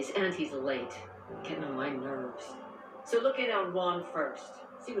few days, and he's late. Getting on my nerves. So look in on Luan first.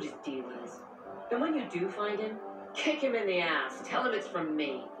 See what his deal is. And when you do find him, kick him in the ass. Tell him it's from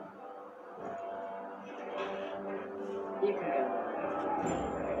me. You can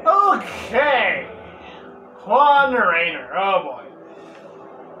go. Okay. Juan Rainer. Oh boy.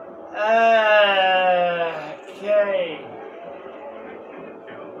 Okay.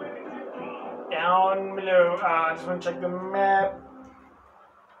 Down below. I just want to check the map.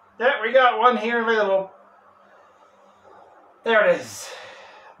 Yeah, we got one here available. There it is.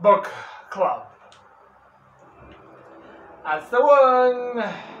 Book club. That's the one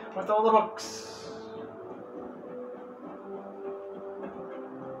with all the books.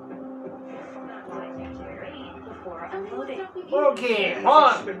 Before unloading. Okay,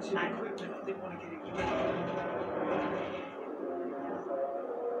 on.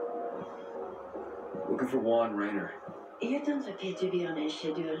 Looking for Juan Raynor. You don't appear to be on his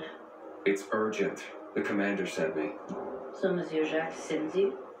schedule. It's urgent. The commander sent me. So Monsieur Jacques sends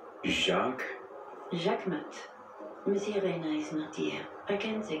you? Jacques? Jacques Mat. Monsieur Reina is not here. I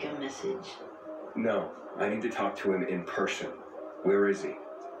can take a message. No, I need to talk to him in person. Where is he?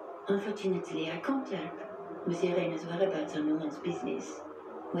 Unfortunately, I can't help. Monsieur Reina's whereabouts are no one's business.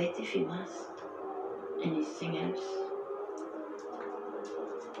 Wait if you must. Anything else?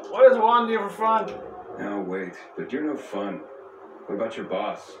 What does Juan do for fun? Oh, wait, but you're no fun. What about your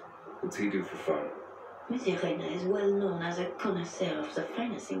boss? What's he do for fun? Monsieur Reina is well known as a connoisseur of the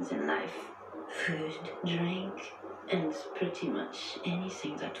finest things in life. Food, drink, and pretty much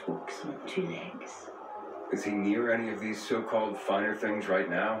anything that walks on two legs. Is he near any of these so-called finer things right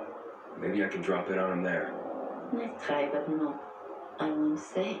now? Maybe I can drop in on him there. Let's try, but no. I won't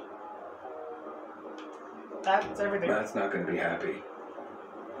say. That's everything. Matt's not going to be happy.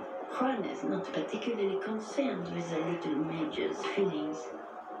 Juan is not particularly concerned with the little major's feelings.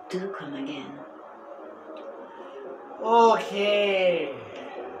 Do come again. Okay.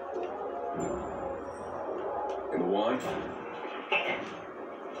 And Juan?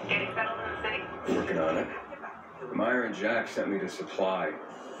 Getting settled in the city? Working on it. Meyer and Jack sent me to supply.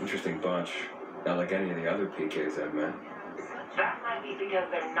 Interesting bunch. Not like any of the other PKs I've met. That might be because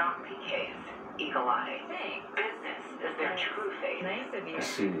they're not PKs. Eagle Eye. Business is their true faith. Nice of you. I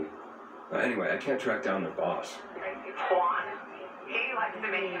see. Anyway, I can't track down their boss. Juan. He likes to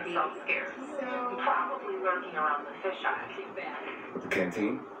make himself scarce. Probably lurking around the fisheye. With the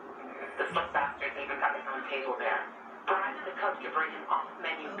canteen? The slick bastards even got his own table there. Bribed the cook to bring him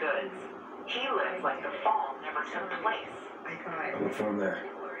off-menu goods. He lives like the fall never took place. I'll look for him there.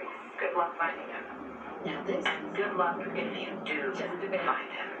 Good luck finding him. Now this. And good luck if you do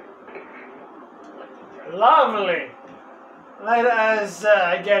find him. Lovely. Let us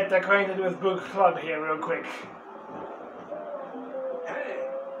get acquainted with Book Club here real quick. Hey,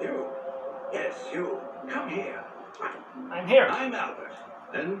 you. Yes, you. Come here. I'm here. I'm Albert,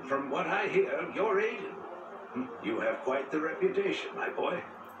 and from what I hear, you're Aiden. You have quite the reputation, my boy,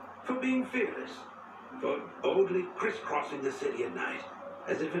 for being fearless, for boldly crisscrossing the city at night,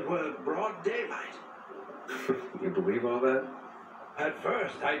 as if it were broad daylight. You believe all that? At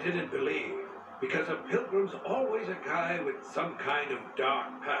first, I didn't believe, because a pilgrim's always a guy with some kind of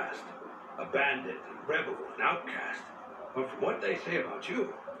dark past, a bandit, a rebel, an outcast. But from what they say about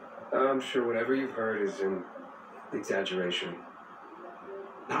you, I'm sure whatever you've heard is an exaggeration.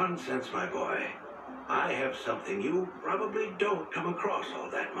 nonsense, my boy. I have something you probably don't come across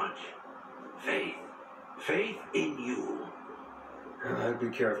all that much. Faith. Faith in you. I'd be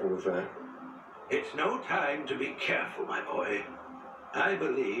careful with that. It's no time to be careful, my boy. I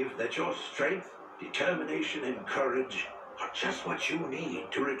believe that your strength, determination, and courage are just what you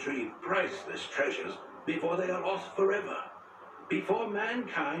need to retrieve priceless treasures before they are lost forever. Before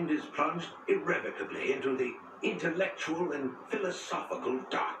mankind is plunged irrevocably into the intellectual and philosophical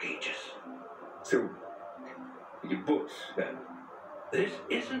dark ages. So, you books, then? This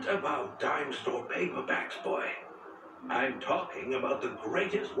isn't about dime store paperbacks, boy. I'm talking about the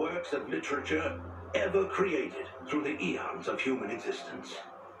greatest works of literature ever created through the eons of human existence.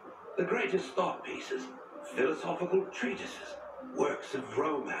 The greatest thought pieces, philosophical treatises, works of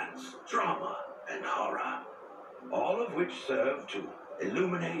romance, drama, and horror, all of which serve to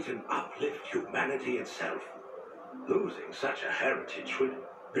illuminate and uplift humanity itself. Losing such a heritage would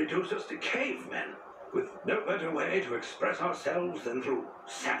reduce us to cavemen, with no better way to express ourselves than through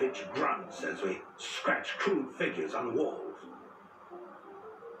savage grunts as we scratch crude figures on walls.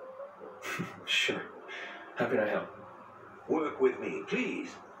 Sure. How can I help? Work with me,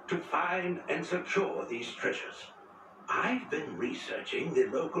 please, to find and secure these treasures. I've been researching the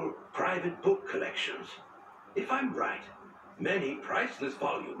local private book collections. If I'm right, many priceless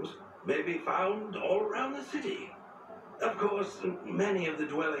volumes may be found all around the city. Of course, many of the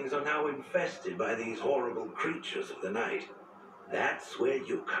dwellings are now infested by these horrible creatures of the night. That's where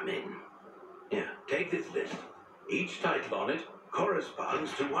you come in. Here, take this list. Each title on it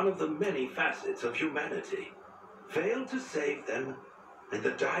corresponds to one of the many facets of humanity. Fail to save them, and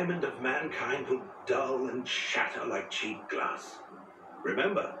the diamond of mankind will dull and shatter like cheap glass.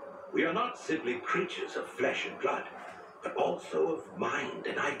 Remember, we are not simply creatures of flesh and blood, but also of mind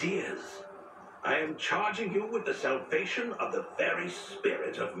and ideas. I am charging you with the salvation of the very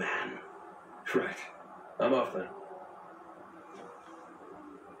spirit of man. Right. I'm off then.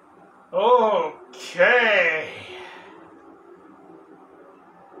 Okay.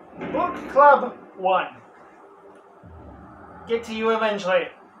 Book Club 1. Get to you eventually.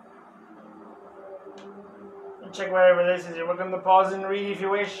 Check whatever this is. You're welcome to pause and read if you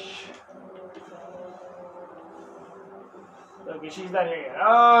wish. Okay, she's not here yet.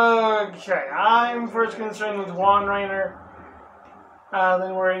 Okay, I'm first concerned with Juan Rainer.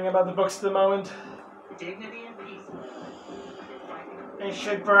 Then worrying about the books at the moment. Dignity and peace. I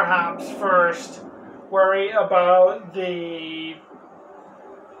should perhaps first worry about the...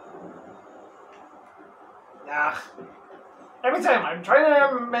 Every time I'm trying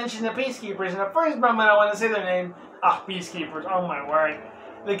to mention the Peacekeepers, in the first moment I want to say their name. Peacekeepers, oh my word.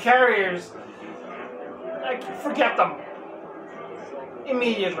 The carriers, I forget them.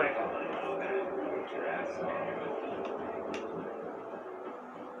 Immediately.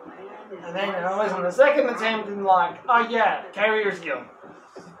 And then I was on the second attempt and like, oh yeah, Carriers Guild.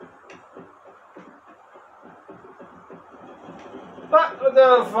 But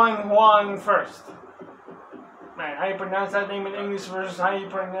we'll find Juan first. Man, how you pronounce that name in English versus how you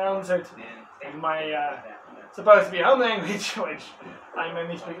pronounce it in my supposed to be home language, which I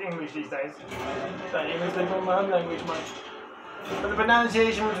mainly speak English these days. So I even speak my home language much. But the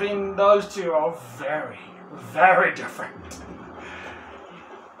pronunciation between those two are very, very different.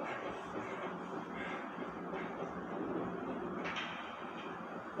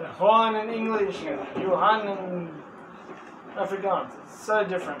 The Juan in English and Johan in Afrikaans. It's so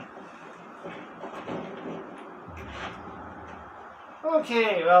different.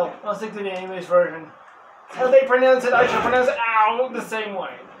 Okay, well, I'll stick to the English version. How they pronounce it, I should pronounce it ow the same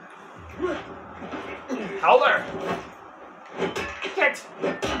way. Howler! Get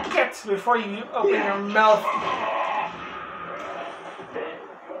before you open your mouth.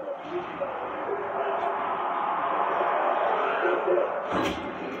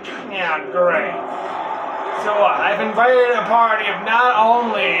 Yeah, great. So what? I've invited a party of not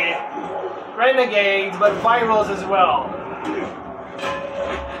only renegades, but virals as well.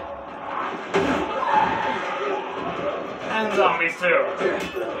 And zombies too.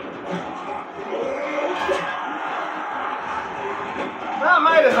 Well,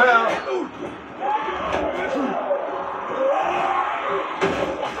 might as well.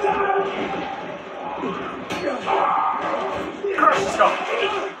 Crush the skull.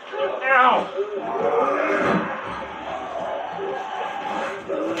 Ow.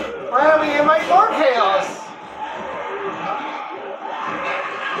 Why don't we invite more chaos?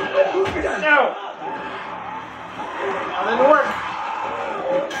 No. That didn't work.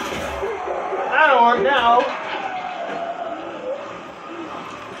 That'll work now.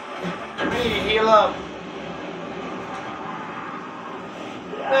 Me, heal up.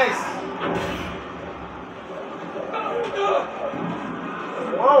 Nice.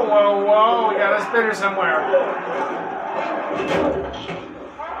 Whoa, whoa, whoa. We got a spitter somewhere.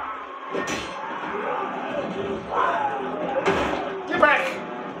 Get back.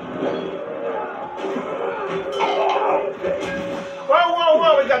 Whoa, whoa,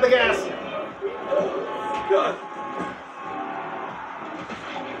 whoa. We got the gas.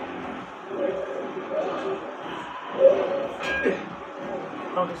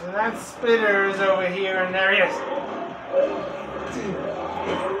 Okay, so that spitter is over here, and there he is.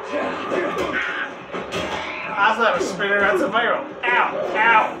 That's not a spitter, that's a viral. Ow,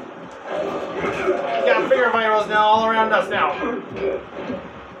 ow. We got bigger virals now all around us now.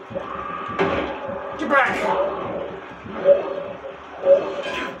 Get back.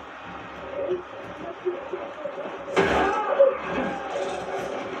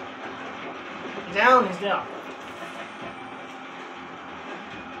 Down, he's down.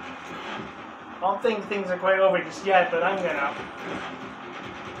 I don't think things are quite over just yet, but I'm gonna.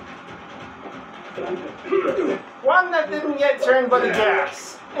 One that didn't get turned by the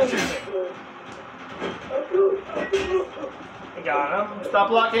gas. Interesting. I got him.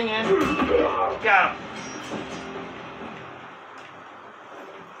 Stop locking in. Got him.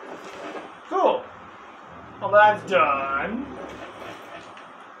 Cool. Well, that's done.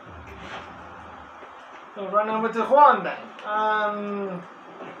 We'll run over to Juan then.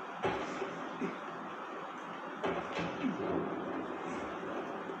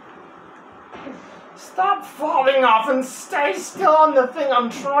 Stop falling off and stay still on the thing. I'm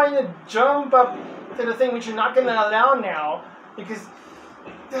trying to jump up to the thing which you're not going to allow now because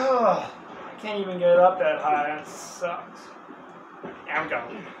I can't even get up that high. That sucks. There we go.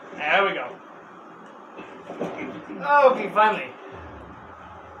 There we go. Okay, finally.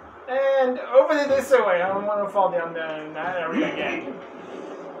 And over this way. I don't want to fall down in that area again.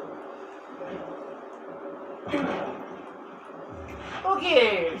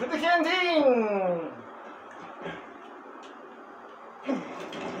 Okay, to the canteen!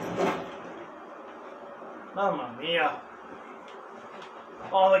 Mamma mia.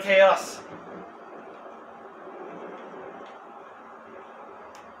 All the chaos.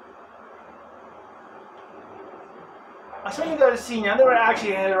 I saw you guys see now that we're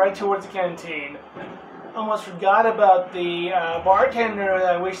actually headed right towards the canteen. Almost forgot about the bartender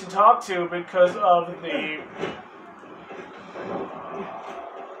that I wish to talk to because of the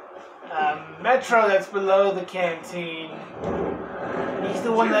metro that's below the canteen. He's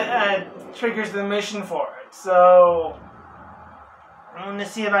the one that triggers the mission for it. So I'm gonna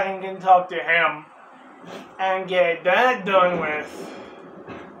see if I can get talk to him and get that done with.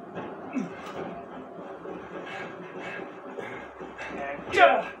 And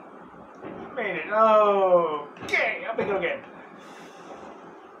jump! Made it. Okay, up we go again.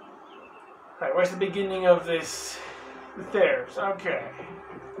 Alright, where's the beginning of this? The stairs. Okay.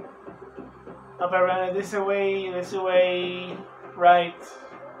 Up around it this way, right,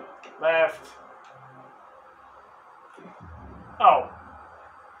 left. Oh.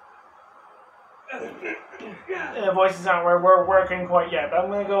 The voices aren't we're working quite yet, but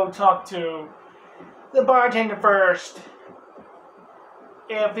I'm gonna go talk to the bartender first.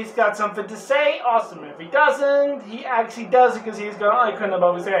 If he's got something to say, awesome. If he doesn't, he actually does it because he's got an icon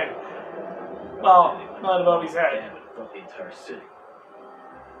above his head. Well, not above his head. Above the entire city.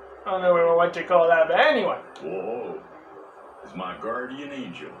 I don't know what you call that, but anyway. Whoa. It's my guardian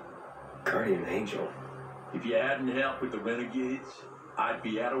angel. Guardian angel? If you hadn't helped with the renegades, I'd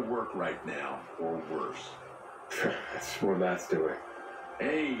be out of work right now, or worse. That's what Matt's doing.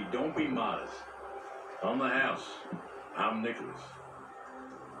 Hey, don't be modest. On the house. I'm Nicholas.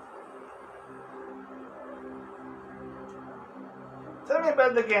 Tell me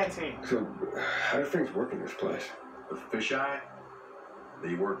about the canteen. So, how do things work in this place? The fisheye?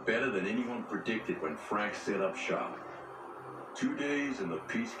 They work better than anyone predicted when Frank set up shop. 2 days and the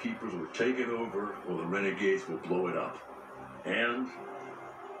peacekeepers will take it over or the renegades will blow it up. And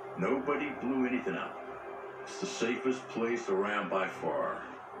nobody blew anything up. It's the safest place around by far.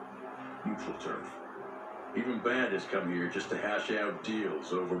 Neutral turf. Even bandits come here just to hash out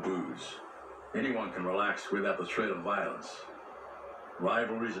deals over booze. Anyone can relax without the threat of violence.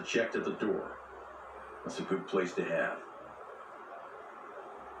 Rivalries are checked at the door. That's a good place to have.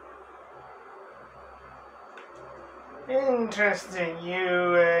 Interesting.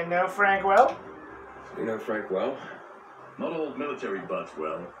 You know Frank well? You know Frank well? Not old military buds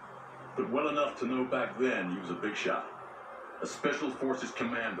well, but well enough to know back then he was a big shot. A Special Forces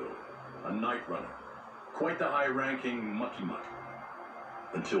commando, a night runner, quite the high-ranking mucky-muck.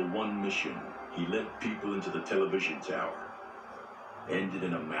 Until one mission, he led people into the television tower. Ended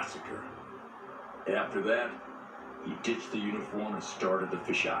in a massacre. After that, he ditched the uniform and started the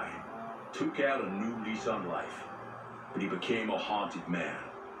fisheye. Took out a new lease on life. But he became a haunted man.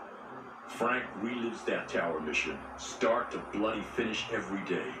 Frank relives that tower mission, start to bloody finish every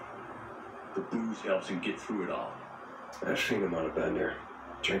day. The booze helps him get through it all. I've seen him on a bender.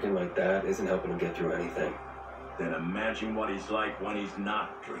 Drinking like that isn't helping him get through anything. Then imagine what he's like when he's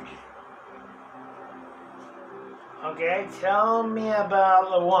not drinking. Okay, tell me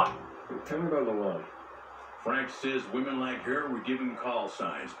about Luan. Tell me about Luan. Frank says women like her were given call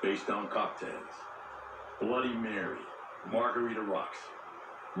signs based on cocktails. Bloody Mary, Margarita Rocks.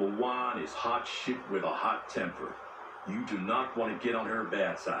 Luan is hot shit with a hot temper. You do not want to get on her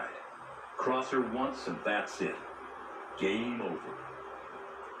bad side. Cross her once and that's it. Game over.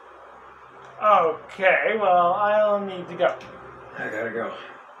 Okay, well, I'll need to go. I gotta go.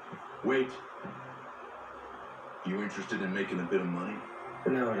 Wait. You interested in making a bit of money?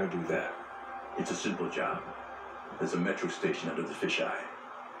 No, I don't do that. It's a simple job. There's a metro station under the fisheye.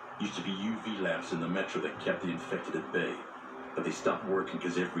 Used to be UV lamps in the metro that kept the infected at bay. But they stopped working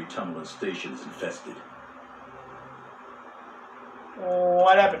because every tunnel and station is infested.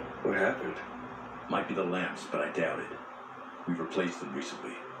 What happened? What happened? Might be the lamps, but I doubt it. We've replaced them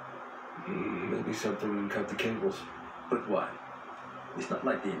recently. Maybe something cut the cables. But what? It's not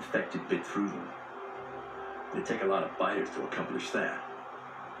like the infected bit through them. They take a lot of biters to accomplish that.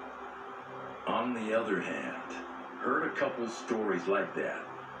 On the other hand, heard a couple stories like that.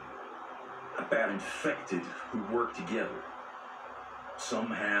 About infected who work together.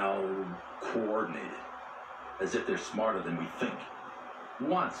 Somehow coordinated. As if they're smarter than we think.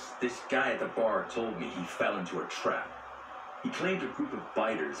 Once, this guy at the bar told me he fell into a trap. He claimed a group of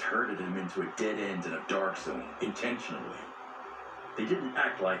biters herded him into a dead end in a dark zone, intentionally. They didn't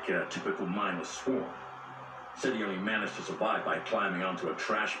act like a typical mindless swarm. Said he only managed to survive by climbing onto a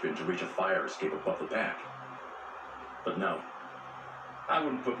trash bin to reach a fire escape above the pack. But no, I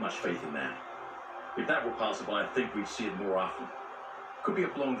wouldn't put much faith in that. If that were possible, I think we'd see it more often. Could be a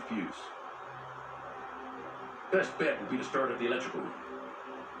blown fuse. Best bet would be to start at the electrical room.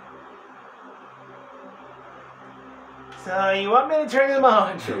 So you want me to turn them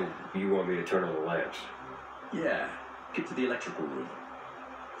on? So you want me to turn on the lamps? Yeah, get to the electrical room.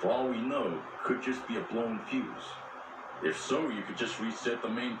 For all we know, could just be a blown fuse. If so, you could just reset the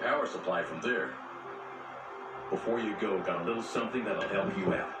main power supply from there. Before you go, got a little something that'll help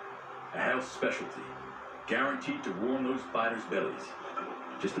you out. A house specialty. Guaranteed to warm those fighters' bellies.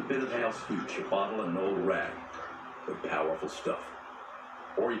 Just a bit of house hooch, a bottle and an old rag. But powerful stuff.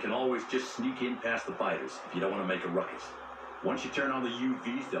 Or you can always just sneak in past the fighters if you don't want to make a ruckus. Once you turn on the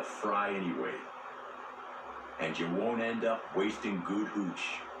UVs, they'll fry anyway. And you won't end up wasting good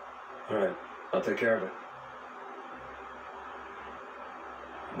hooch. Alright, I'll take care of it.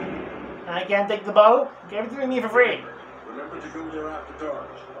 I can't take the boat. Give it to me for free. Remember to go there after dark.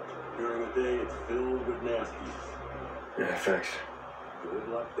 During the day, it's filled with nasties. Yeah, thanks. Good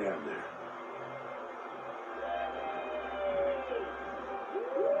luck down there.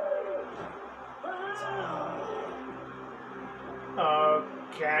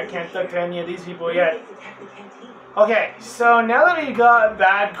 Okay, I can't talk to any of these people yet. Okay, so now that we got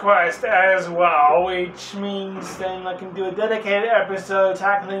that quest as well, which means then I can do a dedicated episode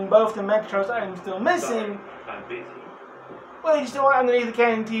tackling both the metros I'm still missing. I'm busy. Which the one underneath the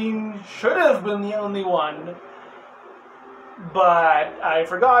canteen should have been the only one. But I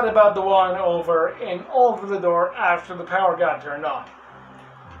forgot about the one over in Old Villador after the power got turned on.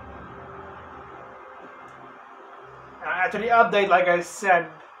 After the update, like I said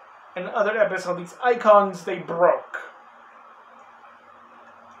in other episodes, these icons, they broke.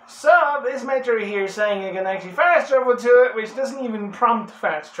 So, this metro here saying you can actually fast travel to it, which doesn't even prompt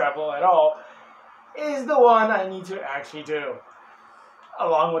fast travel at all, is the one I need to actually do.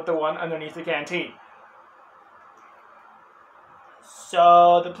 Along with the one underneath the canteen.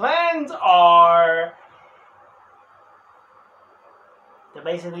 So, the plans are to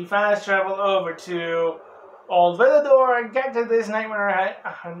basically fast travel over to Old Villador and get to this Night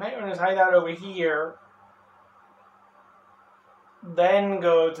Runner's hideout over here. Then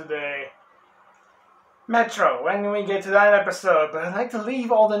go to the metro when we get to that episode. But I'd like to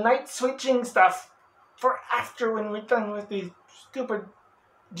leave all the night switching stuff for after when we're done with these stupid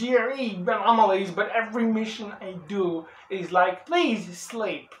GRE anomalies. But every mission I do is like, please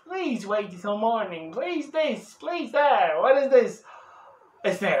sleep, please wait until morning, please this, please that. What is this?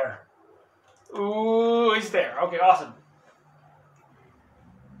 It's there. Ooh, it's there. Okay, awesome.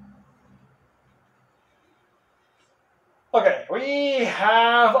 Okay, we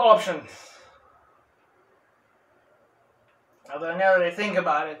have options. Although now that I think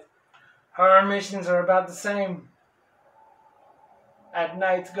about it, her missions are about the same. At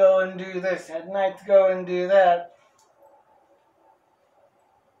night go and do this, at night go and do that.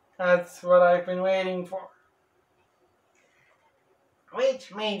 That's what I've been waiting for.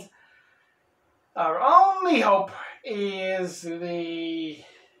 Which means our only hope is the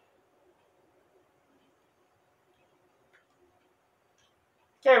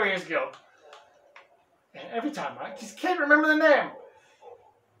Carriers Guild. And every time I just can't remember the name.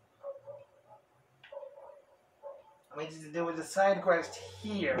 We just do with the side quest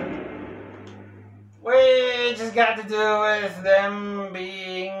here. We just got to do with them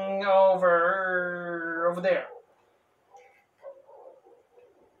being over there.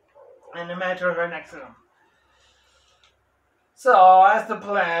 And the metro right next to them. So, as the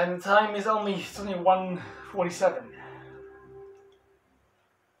plan, the time is only 1:47.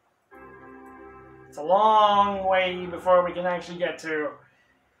 It's a long way before we can actually get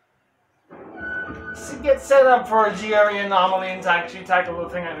set up for a GRE anomaly and to actually tackle the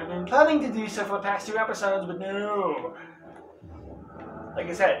thing I've been planning to do so for the past 2 episodes, but no. Like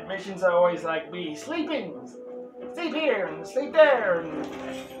I said, missions are always like me sleeping. Sleep here and sleep there and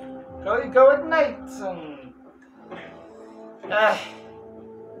go at night and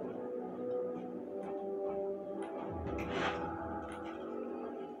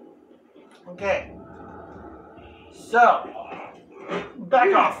okay. So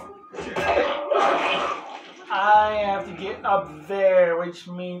back off. I have to get up there, which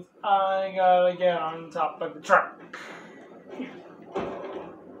means I gotta get on top of the truck.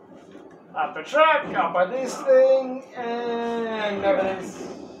 Up the truck, up by this thing, and over this.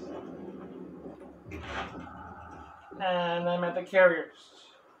 And I'm at the carriers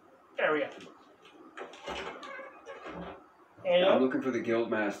area. Yeah. I'm looking for the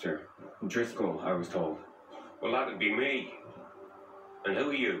Guildmaster. Driscoll, I was told. Well, that would be me. And who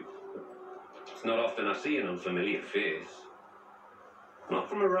are you? It's not often I see an unfamiliar face. Not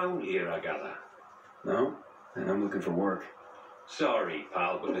from around here, I gather. No? And I'm looking for work. Sorry,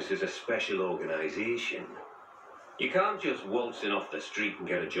 pal, but this is a special organization. You can't just waltz in off the street and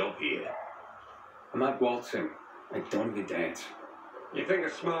get a job here. I'm not waltzing. I don't even dance. You think a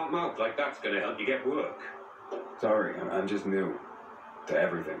smart mouth like that's going to help you get work? Sorry, I'm just new to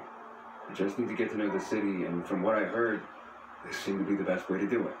everything. I just need to get to know the city, and from what I heard, this seemed to be the best way to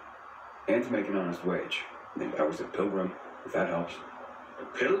do it. And to make an honest wage. And I was a pilgrim, if that helps. A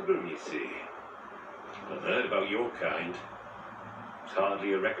pilgrim, you see? I've heard about your kind. It's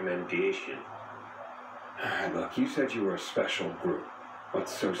hardly a recommendation. Look, you said you were a special group.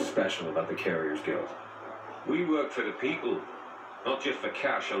 What's so special about the Carriers Guild? We work for the people, not just for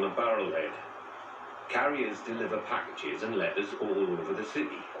cash on the barrelhead. Carriers deliver packages and letters all over the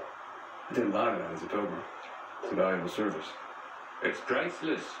city. I did a lot of that as a pilgrim. It's a valuable service. It's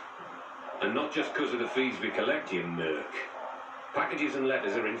priceless. And not just because of the fees we collect, you merc. Packages and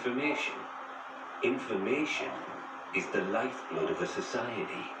letters are information. Information is the lifeblood of a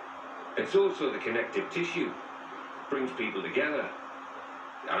society. It's also the connective tissue. Brings people together.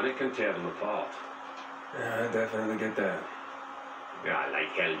 And it can tear them apart. Yeah, I definitely get that. Ah, like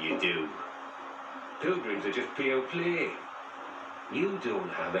hell you do. Pilgrims are just pure play. You don't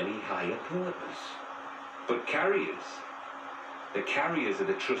have any higher purpose. But carriers, the carriers are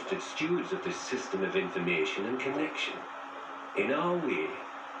the trusted stewards of this system of information and connection. In our way,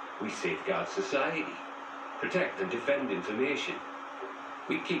 we safeguard society, protect and defend information.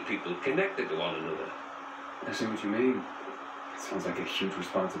 We keep people connected to one another. I see what you mean. It sounds like a huge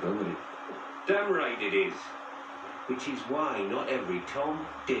responsibility. Damn right it is. Which is why not every Tom,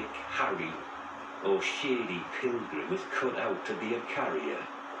 Dick, Harry, or shady pilgrim is cut out to be a carrier.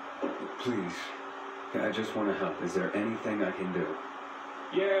 Please. I just want to help. Is there anything I can do?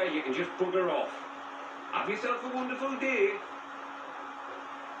 Yeah, you can just bugger off. Have yourself a wonderful day.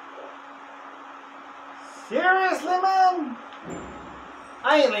 Seriously, man?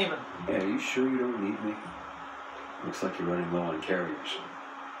 I ain't leaving. Yeah, are you sure you don't need me? Looks like you're running low on carriers.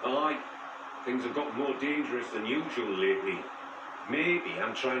 Aye. Things have gotten more dangerous than usual lately. Maybe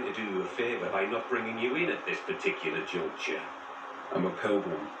I'm trying to do you a favour by not bringing you in at this particular juncture. I'm a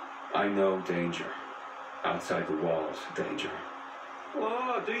pilgrim. I know danger. Outside the walls, danger.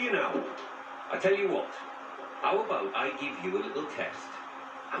 Oh, do you now? I tell you what. How about I give you a little test,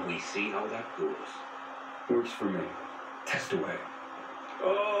 and we see how that goes? Works for me. Test away.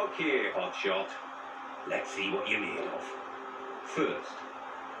 Okay, hotshot. Let's see what you're made of. First,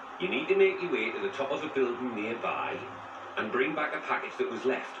 you need to make your way to the top of a building nearby and bring back a package that was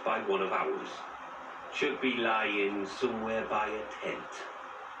left by one of ours. Should be lying somewhere by a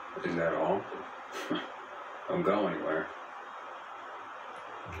tent. Is that all? Don't go anywhere.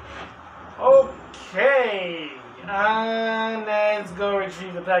 Okay. And let's go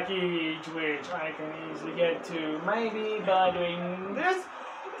retrieve the package, which I can easily get to maybe by doing this.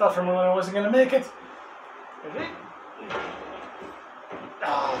 Thought for a moment I wasn't going to make it. Is it?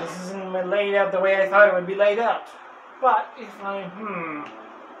 Oh, this isn't laid out the way I thought it would be laid out. But if I,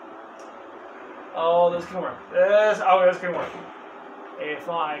 oh, this can work. This can work. If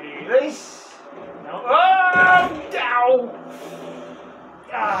I do this, no, oh, down.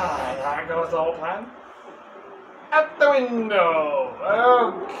 Ah, there goes the whole plan. At the window.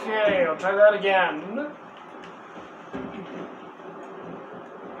 Okay, I'll try that again.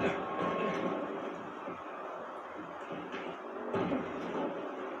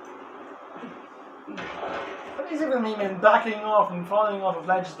 What is it with me, man, backing off and falling off of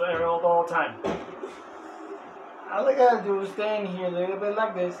ledges there all the time? All I gotta do is stay in here a little bit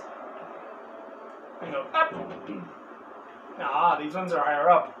like this. And go up. Ah, these ones are higher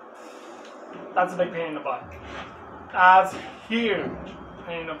up. That's a big pain in the butt. That's huge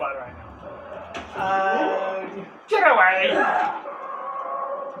pain in the butt right now. Get away!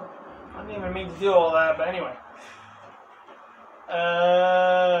 I didn't even mean to do all that, but anyway.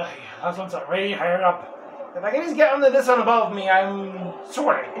 Those ones are way higher up. If I can just get under this one above me, I'm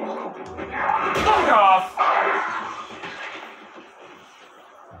sorted. Fuck off!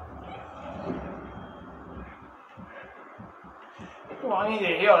 Oh, I need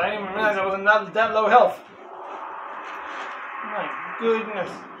to heal. I didn't even realize I wasn't that low health. My goodness.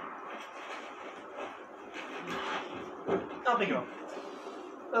 Up we go.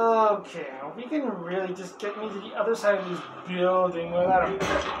 Okay, well, we can really just get me to the other side of this building without a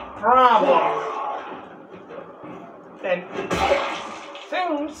problem. Then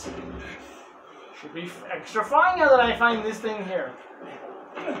things Should be extra fine now that I find this thing here.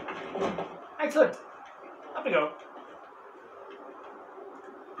 Excellent. Up we go.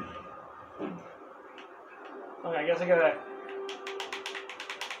 Okay, I guess I gotta...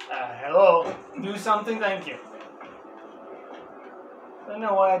 hello. Do something, thank you. I don't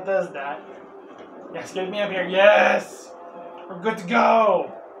know why it does that. Yes, get me up here. Yes! We're good to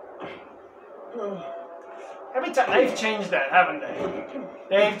go! Every time... They've changed that, haven't they?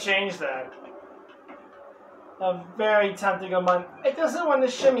 They've changed that. A very tempting of mine. It doesn't want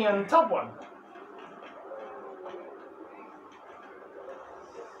to shimmy on the top one.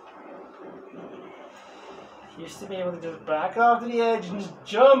 Used to be able to just back off to the edge and just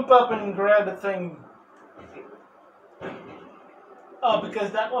jump up and grab the thing. Oh, because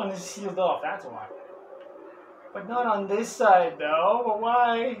that one is sealed off, that's why. But not on this side though, but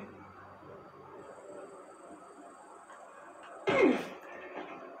why?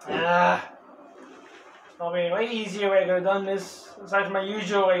 Probably a way easier way I could have done this, aside from my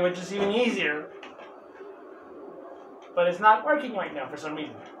usual way, which is even easier. But it's not working right now for some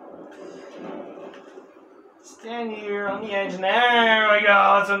reason. Stand here on the edge, and there we go.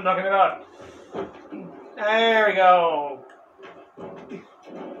 That's what I'm talking about. There we go.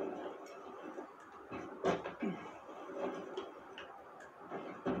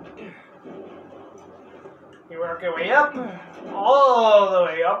 You work your way up, all the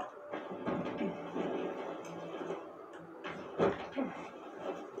way up.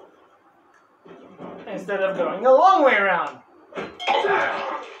 Instead of going the long way around.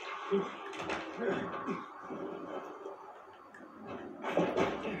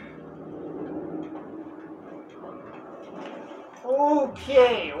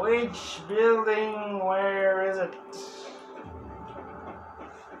 Okay, which building, where is it?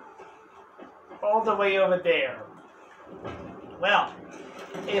 All the way over there. Well,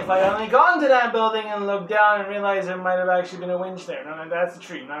 if I only gone to that building and looked down and realized there might have actually been a winch there. No, that's a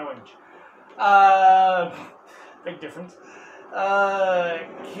tree, not a winch. Big difference.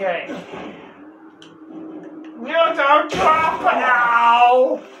 Okay. No, don't drop it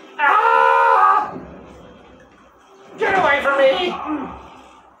now! Ah! Get away from me!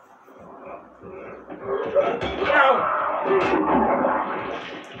 No!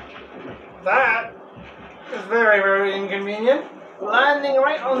 That is very, very inconvenient. Landing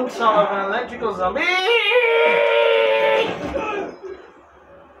right on top of an electrical zombie!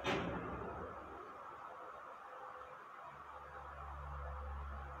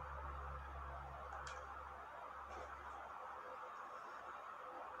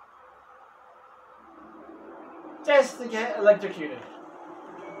 Just to get electrocuted.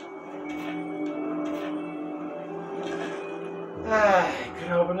 I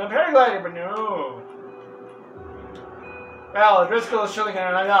could open the paraglider, but no. Well, Driscoll is shooting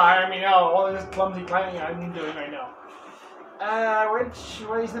at it. I mean, all this clumsy climbing I'm doing right now. Which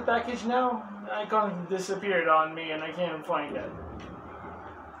way is the package now? The icon disappeared on me and I can't find it.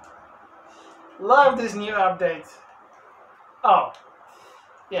 Love this new update. Oh.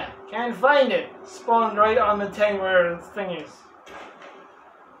 Yeah, can't find it. Spawned right on the thing where the thing is.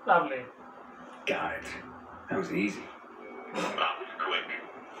 Lovely. Got it. That was easy. That was quick.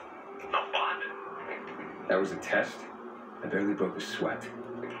 Not bad. That was a test. I barely broke a sweat.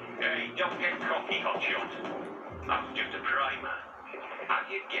 Hey, don't get cocky, hotshot. That's just a primer. As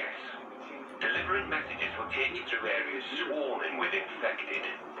you'd guess, delivering messages will take you through areas swarming with infected.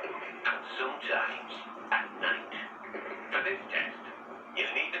 And sometimes at night. For this test,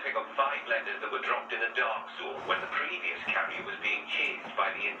 you'll need to pick up 5 letters that were dropped in a dark zone when the previous carrier was being chased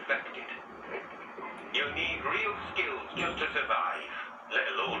by the infected. You'll need real skills just to survive, let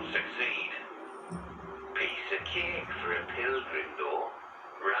alone succeed. Piece of cake for a pilgrim, though,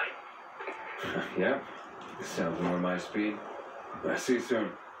 right? Yeah, this sounds more my speed. I'll see you soon.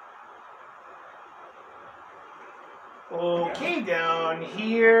 Okay, down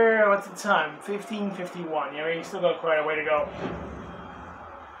here, what's the time? 15:51. Yeah, we still got quite a way to go.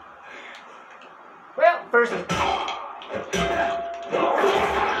 Well, first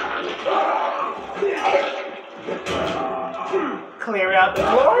clear out the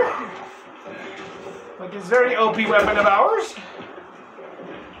floor with this very OP weapon of ours.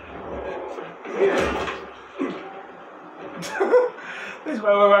 This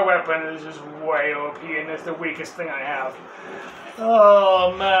weapon is just way OP and it's the weakest thing I have.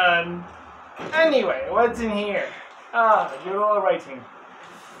 Oh man. Anyway, what's in here? Ah, good old writing.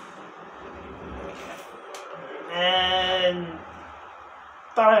 And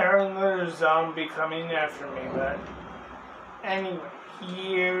thought I heard another zombie coming after me, but anyway,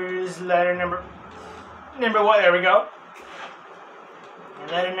 here's letter number one. There we go.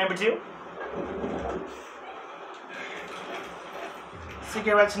 And letter number 2.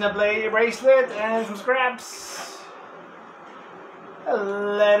 Cigarettes in a bracelet and some scraps.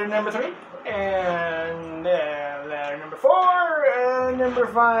 Letter number 3 and letter number 4 and number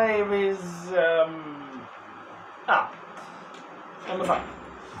 5 is number 5.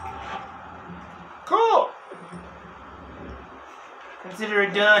 Cool. Consider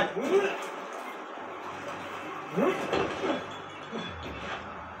it done.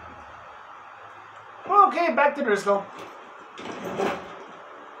 Okay, back to Driscoll.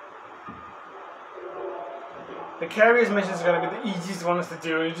 The carrier's mission is going to be the easiest one to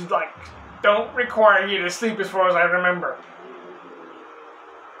do. It's just like, don't require you to sleep as far as I remember.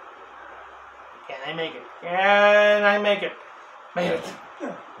 Can I make it? Can I make it? Made it.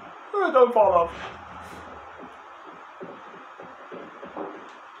 Oh, don't fall off.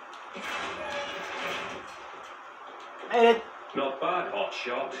 Made it. Not bad, hot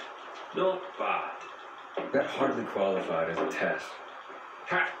shot. Not bad. That hardly qualified as a test.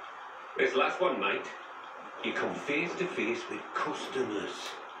 Ha! This last one, mate. You come face to face with customers.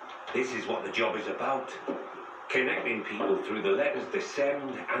 This is what the job is about. Connecting people through the letters they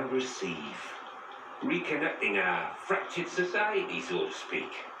send and receive. Reconnecting our fractured society, so to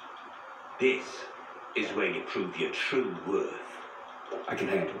speak. This is where you prove your true worth. I can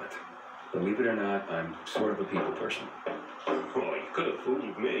handle it. Believe it or not, I'm sort of a people person. Oh, you could have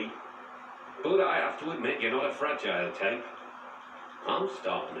fooled me. But I have to admit, you're not a fragile type. I'm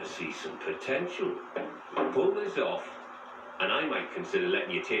starting to see some potential. Pull this off, and I might consider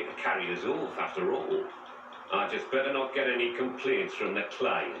letting you take the carriers off after all. I just better not get any complaints from the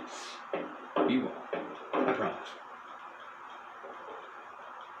clients. You won't. I promise.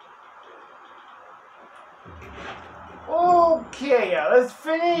 Okay, let's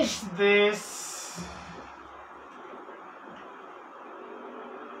finish this.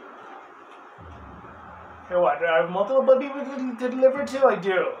 Okay, what? Do I have multiple people to deliver to? I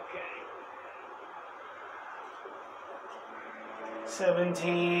do. Okay.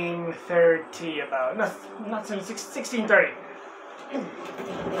 17:30 about. No, not 16:30.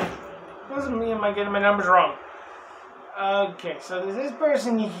 Wasn't me, am I getting my numbers wrong? Okay, so there's this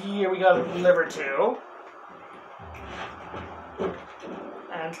person here we gotta deliver to.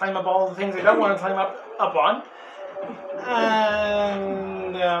 And climb up all the things I don't want to climb up on.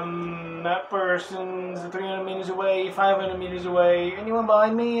 And that person's 300 meters away, 500 meters away. Anyone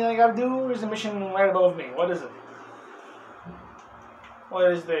behind me I gotta do, or is the mission right above me? What is it?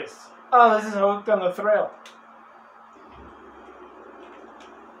 What is this? Oh, this is hooked on the thrill.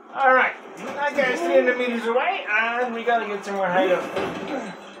 Alright, that guy's 300 meters away, and we gotta get somewhere high to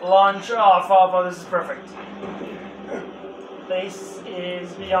launch off of. Oh, this is perfect. This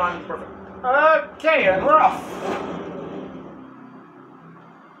is beyond perfect. Okay, and we're off.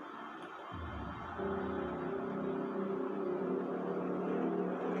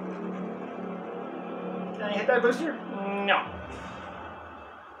 Can I hit that booster? No.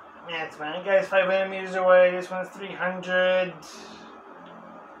 That's fine. That guy's 500 meters away. This one's 300.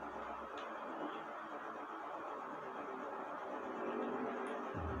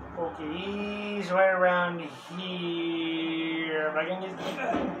 Okay, he's right around here. If I can just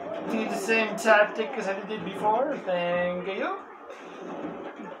do the same tactic as I did before, thank you.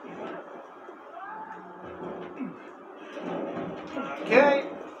 Okay,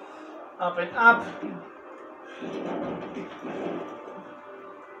 up and up.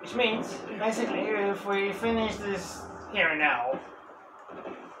 Which means, basically, if we finish this here and now,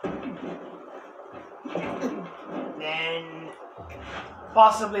 then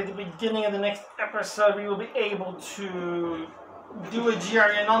possibly at the beginning of the next episode we will be able to do a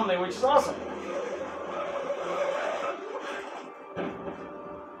GRN only, which is awesome.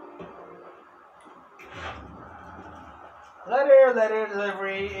 Letter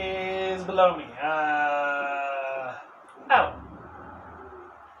delivery is below me. Oh.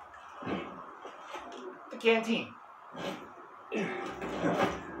 The canteen.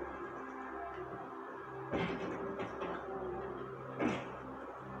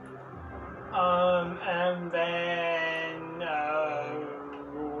 And then,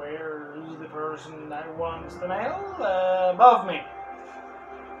 where's the person that wants the mail? Above me.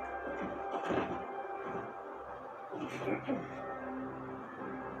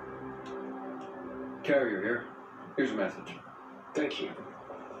 Carrier here. Here's a message. Thank you.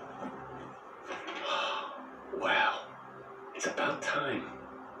 Wow. It's about time.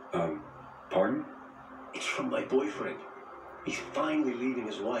 Pardon? It's from my boyfriend. He's finally leaving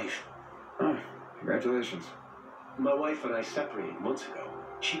his wife. Oh, congratulations. My wife and I separated months ago.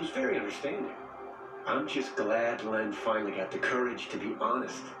 She was very understanding. I'm just glad Len finally got the courage to be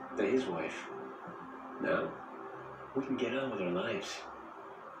honest to his wife. Now, we can get on with our lives.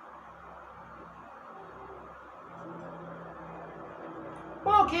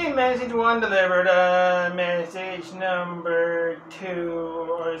 Okay, message 1 delivered. Message number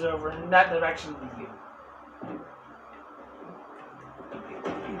 2 is over in that direction.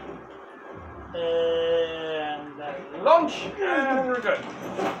 And launch, and we're good.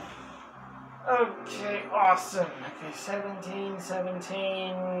 Okay, awesome. Okay, 17.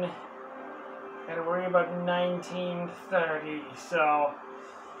 Gotta worry about 1930, so.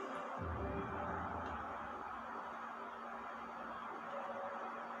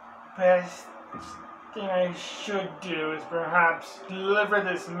 Best thing I should do is perhaps deliver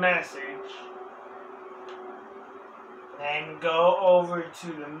this message and go over to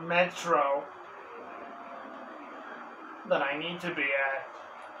the metro that I need to be at.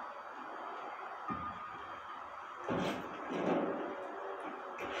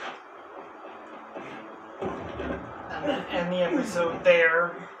 And then end the episode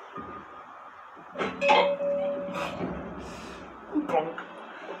there. Bonk.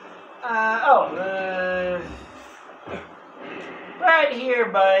 Right here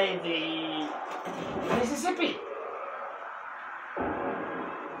by the Mississippi.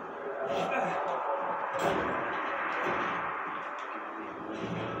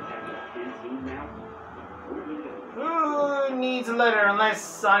 Who needs a letter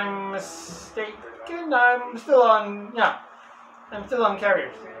unless I'm mistaken? I'm still on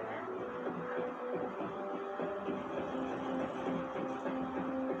carriers.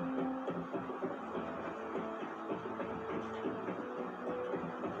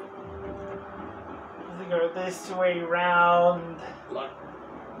 Go this way round.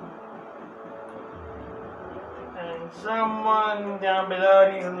 And someone down below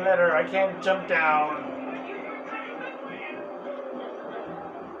needs a letter. I can't jump down.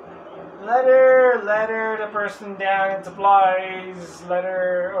 Letter, the person down in supplies.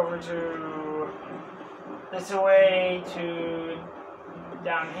 Letter over to this way to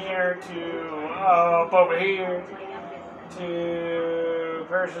down here to up over here to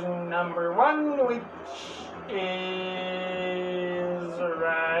person number 1, which is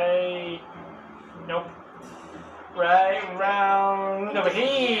right round over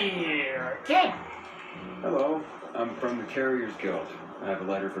here. Kid! Hello, I'm from the Carriers Guild. I have a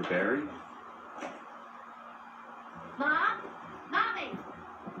letter for Barry. Mom? Mommy!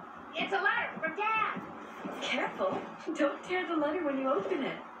 It's a letter from Dad! Careful. Don't tear the letter when you open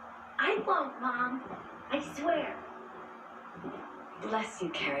it. I won't, Mom. I swear. Bless you,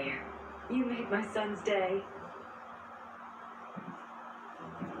 Carrier. You made my son's day.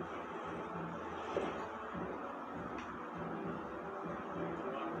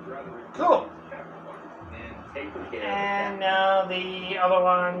 Cool. And now the other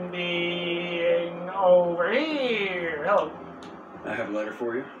one being over here. Hello. I have a letter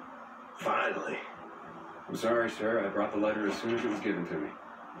for you. Finally. I'm sorry, sir. I brought the letter as soon as it was given to me.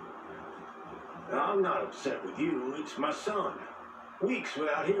 I'm not upset with you. It's my son. Weeks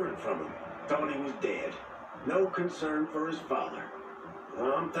without hearing from him. Thought he was dead. No concern for his father.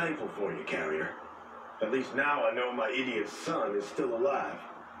 Well, I'm thankful for you, Carrier. At least now I know my idiot son is still alive.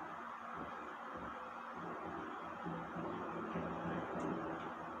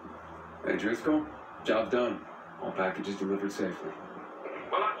 Hey, Driscoll. Job done. All packages delivered safely.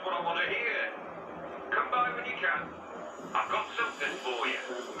 Well, that's what I want to hear. Come by when you can. I've got something for you.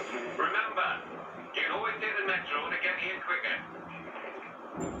 Remember, you can always take the metro to get here quicker.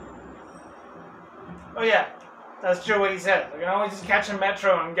 Oh yeah, that's true what he said. I can always just catch a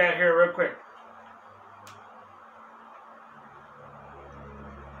metro and get here real quick.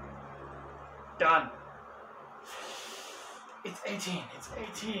 Done. It's 18.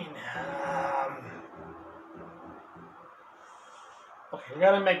 Okay, we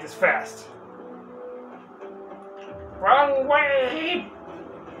gotta make this fast. Wrong way!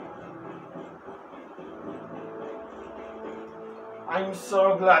 I'm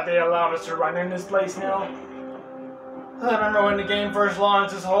so glad they allowed us to run in this place now. I remember when the game first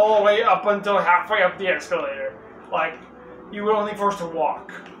launched, this whole way up until halfway up the escalator. Like, you were only forced to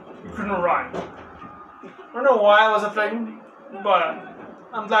walk. You couldn't run. I don't know why it was a thing, but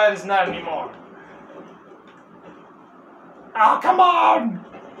I'm glad it's not anymore. Oh, come on!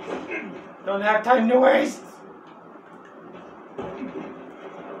 Don't have time to waste.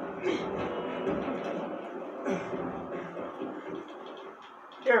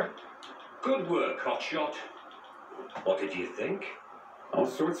 Here. Good work, hotshot. What did you think? All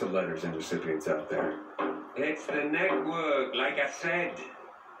sorts of letters and recipients out there. It's the network, like I said.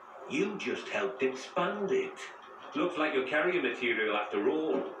 You just helped expand it. Looks like you're carrying material after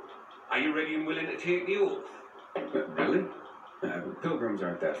all. Are you ready and willing to take the oath? Really? Pilgrims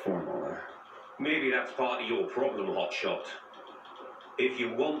aren't that formal. Maybe that's part of your problem, Hotshot. If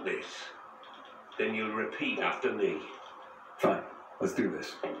you want this, then you'll repeat after me. Fine, let's do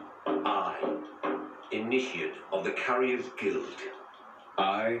this. I, Initiate of the Carriers Guild.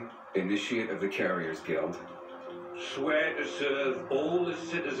 I, Initiate of the Carriers Guild. Swear to serve all the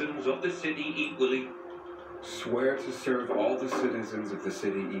citizens of the city equally. Swear to serve all the citizens of the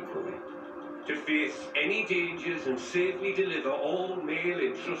city equally. To face any dangers and safely deliver all mail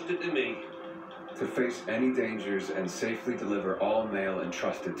entrusted to me. To face any dangers and safely deliver all mail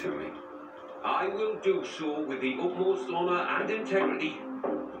entrusted to me. I will do so with the utmost honor and integrity,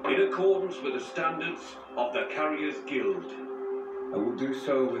 in accordance with the standards of the Carriers Guild. I will do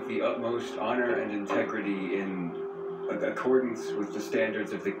so with the utmost honor and integrity in accordance with the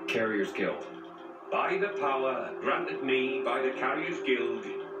standards of the Carriers Guild. By the power granted me by the Carriers Guild,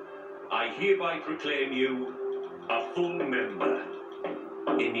 I hereby proclaim you a full member,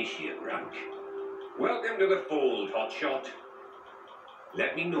 Initiate rank. Welcome to the fold, Hotshot.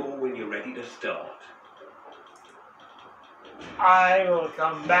 Let me know when you're ready to start. I will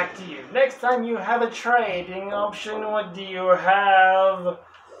come back to you. Next time you have a trading option, what do you have?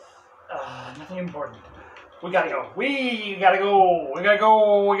 Nothing important. We gotta go. We gotta go. We gotta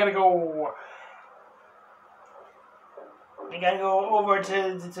go. We gotta go. We gotta go over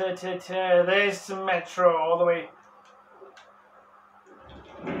to this metro all the way.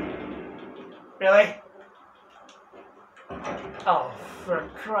 Really? Oh, for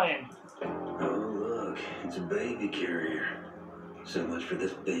crying. Oh, look, it's a baby carrier. So much for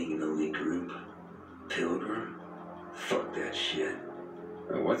this being an elite group. Pilgrim? Fuck that shit.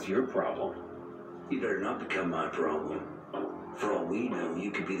 What's your problem? You better not become my problem. For all we know,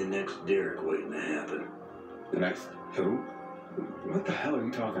 you could be the next Derek waiting to happen. The next who? What the hell are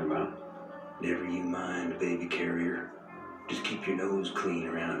you talking about? Never you mind, baby carrier. Just keep your nose clean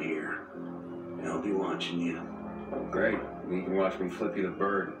around here. And I'll be watching you. Great. You can watch me flip you the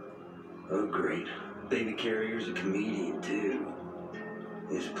bird. Oh, great. Baby carrier's a comedian, too.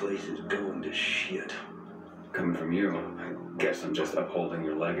 This place is going to shit. Coming from you, I guess I'm just upholding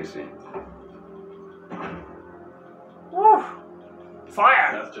your legacy. Woo!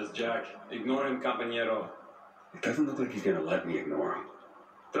 Fire! That's just Jack. Ignore him, compañero. It doesn't look like he's gonna let me ignore him.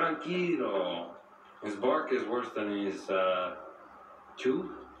 Tranquilo. His bark is worse than his,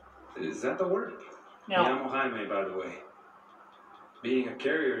 chew? Is that the word? No. Me llamo Jaime, by the way. Being a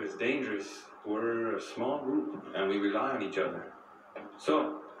carrier is dangerous. We're a small group, and we rely on each other.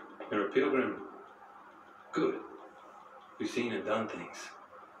 So, you're a pilgrim. Good. You've seen and done things.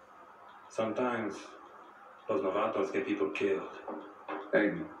 Sometimes, los novatos get people killed.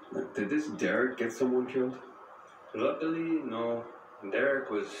 Hey, did this Derek get someone killed? Luckily, no. Derek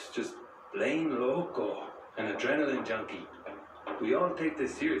was just plain loco, an adrenaline junkie. We all take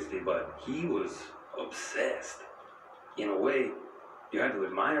this seriously, but he was obsessed. In a way, you had to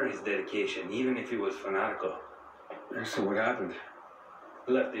admire his dedication, even if he was fanatical. So what happened?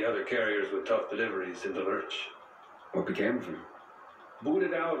 Left the other carriers with tough deliveries in the lurch. What became of him?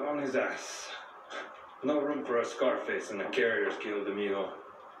 Booted out on his ass. No room for a Scarface in the Carriers Guild, amigo.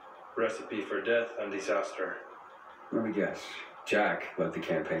 Recipe for death and disaster. Let me guess. Jack led the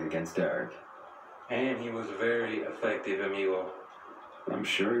campaign against Derek. And he was very effective, amigo. I'm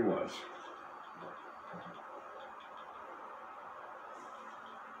sure he was.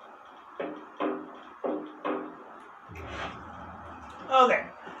 Okay.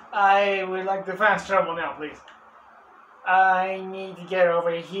 I would like to fast travel now, please. I need to get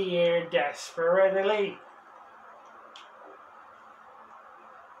over here desperately.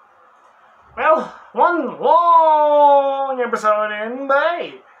 Well, one long episode in, but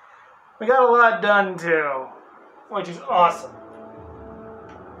hey, we got a lot done too, which is awesome.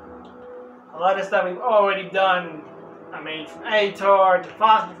 A lot of stuff we've already done. I mean, from Aitor to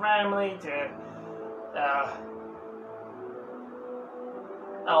foster family to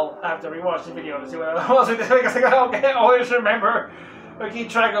I'll have to rewatch the video to see what else we did because I can't always remember or keep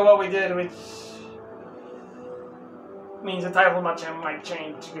track of what we did, which means the title might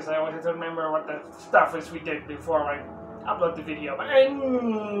change because I wanted to remember what the stuff is we did before I upload the video. But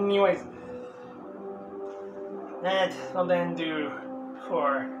anyways, that will then do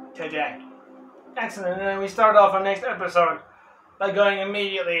for today. Excellent, and then we start off our next episode by going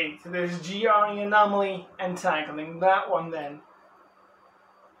immediately to this GRE anomaly and tackling that one then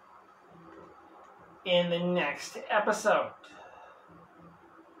in the next episode.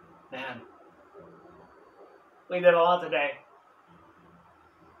 Man, we did a lot today.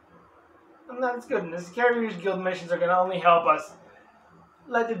 And that's good. And this Carriers Guild missions are going to only help us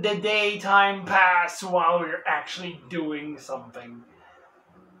let the daytime pass while we're actually doing something.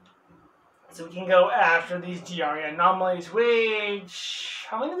 So we can go after these GRE anomalies, which...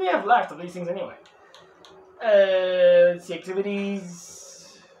 How many do we have left of these things anyway? Let's see,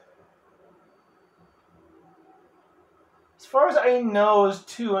 activities... As far as I know, is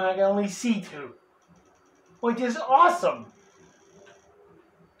 2, and I can only see 2. Which is awesome!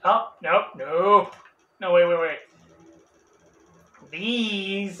 Oh, nope. No, wait.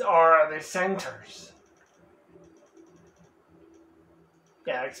 These are the centers.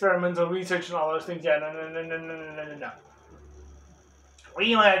 Yeah, experimental research and all those things. Yeah, no.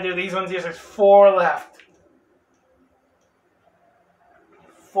 We only have to do these ones here. There's 4 left.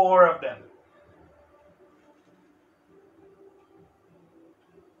 4 of them.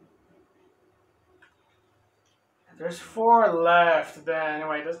 There's 4 left then.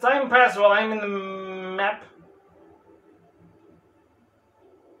 Anyway, does time pass while I'm in the map?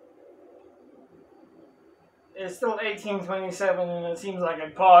 It's still 1827 and it seems like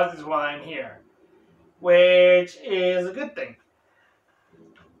it pauses while I'm here. Which is a good thing.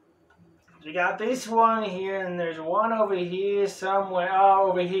 We got this one here and there's one over here somewhere.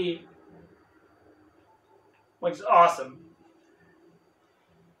 Oh, over here. Which is awesome.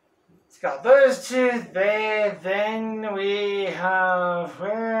 It's got those 2 there. Then we have...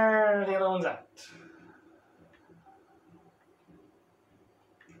 Where are the other ones at?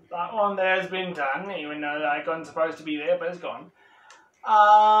 That one there has been done, even though the icon's supposed to be there, but it's gone.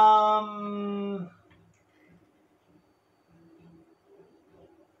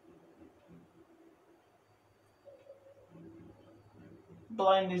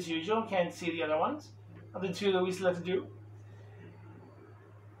 Blind as usual, can't see the other ones. Other 2 that we still have to do.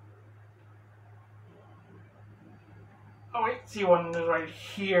 Oh wait, see one right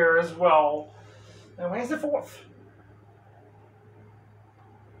here as well. And where's the 4th?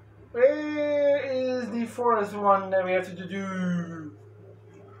 Where is the 4th one that we have to do?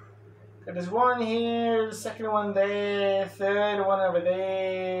 Okay, there's one here, the 2nd one there, 3rd one over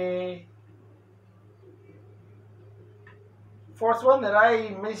there. 4th one, did I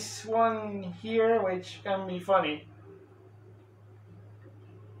miss one here, which can be funny.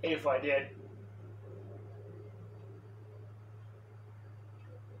 If I did.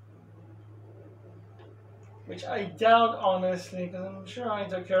 Which I doubt, honestly, because I'm sure I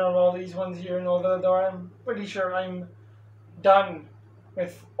took care of all these ones here in Old Villador. I'm pretty sure I'm done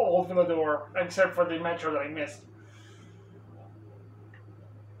with Old Villador, except for the metro that I missed.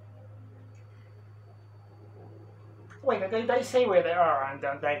 Wait, they say where they are,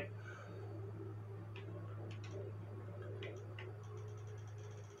 don't they?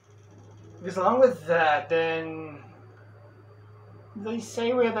 Because along with that, then... They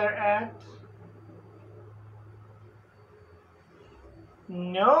say where they're at?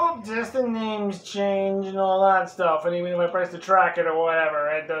 Nope, just the names change and all that stuff. And even if I press to track it or whatever,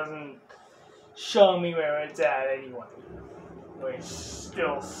 it doesn't show me where it's at anyway. Which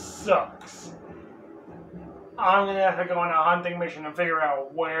still sucks. I'm gonna have to go on a hunting mission and figure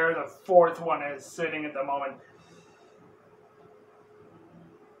out where the 4th one is sitting at the moment.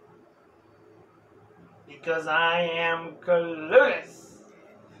 Because I am clueless.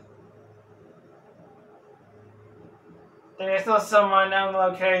 There's still some unknown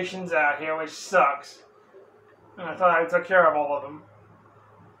locations out here, which sucks. And I thought I took care of all of them.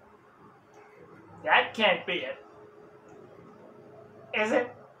 That can't be it. Is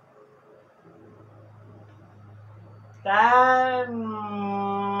it? That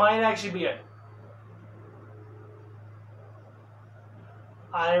might actually be it.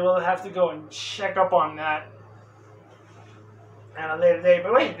 I will have to go and check up on that at a later date.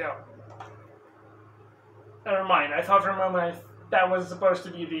 But wait, no. Never mind. I thought for a moment that was supposed to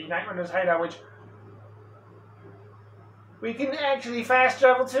be the Night Runner's hideout, which we can actually fast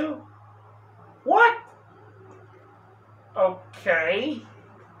travel to? What? Okay.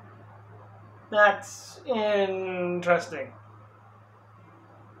 That's interesting.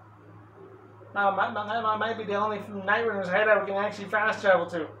 Now, that might be the only Night Runner's hideout we can actually fast travel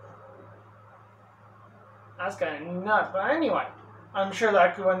to. That's kind of nuts, but anyway. I'm sure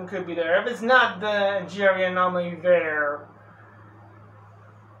that one could be there. If it's not the GRE anomaly there,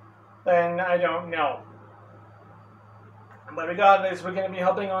 then I don't know. But regardless, we're going to be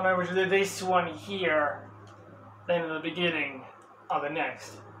hopping on over to this one here, then in the beginning of the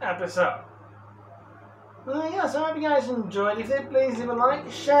next episode. Yeah, so I hope you guys enjoyed. If you did, please leave a like,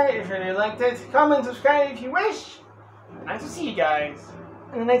 share it if you really liked it, comment, subscribe if you wish. And I will see you guys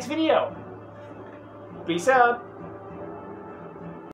in the next video. Peace out.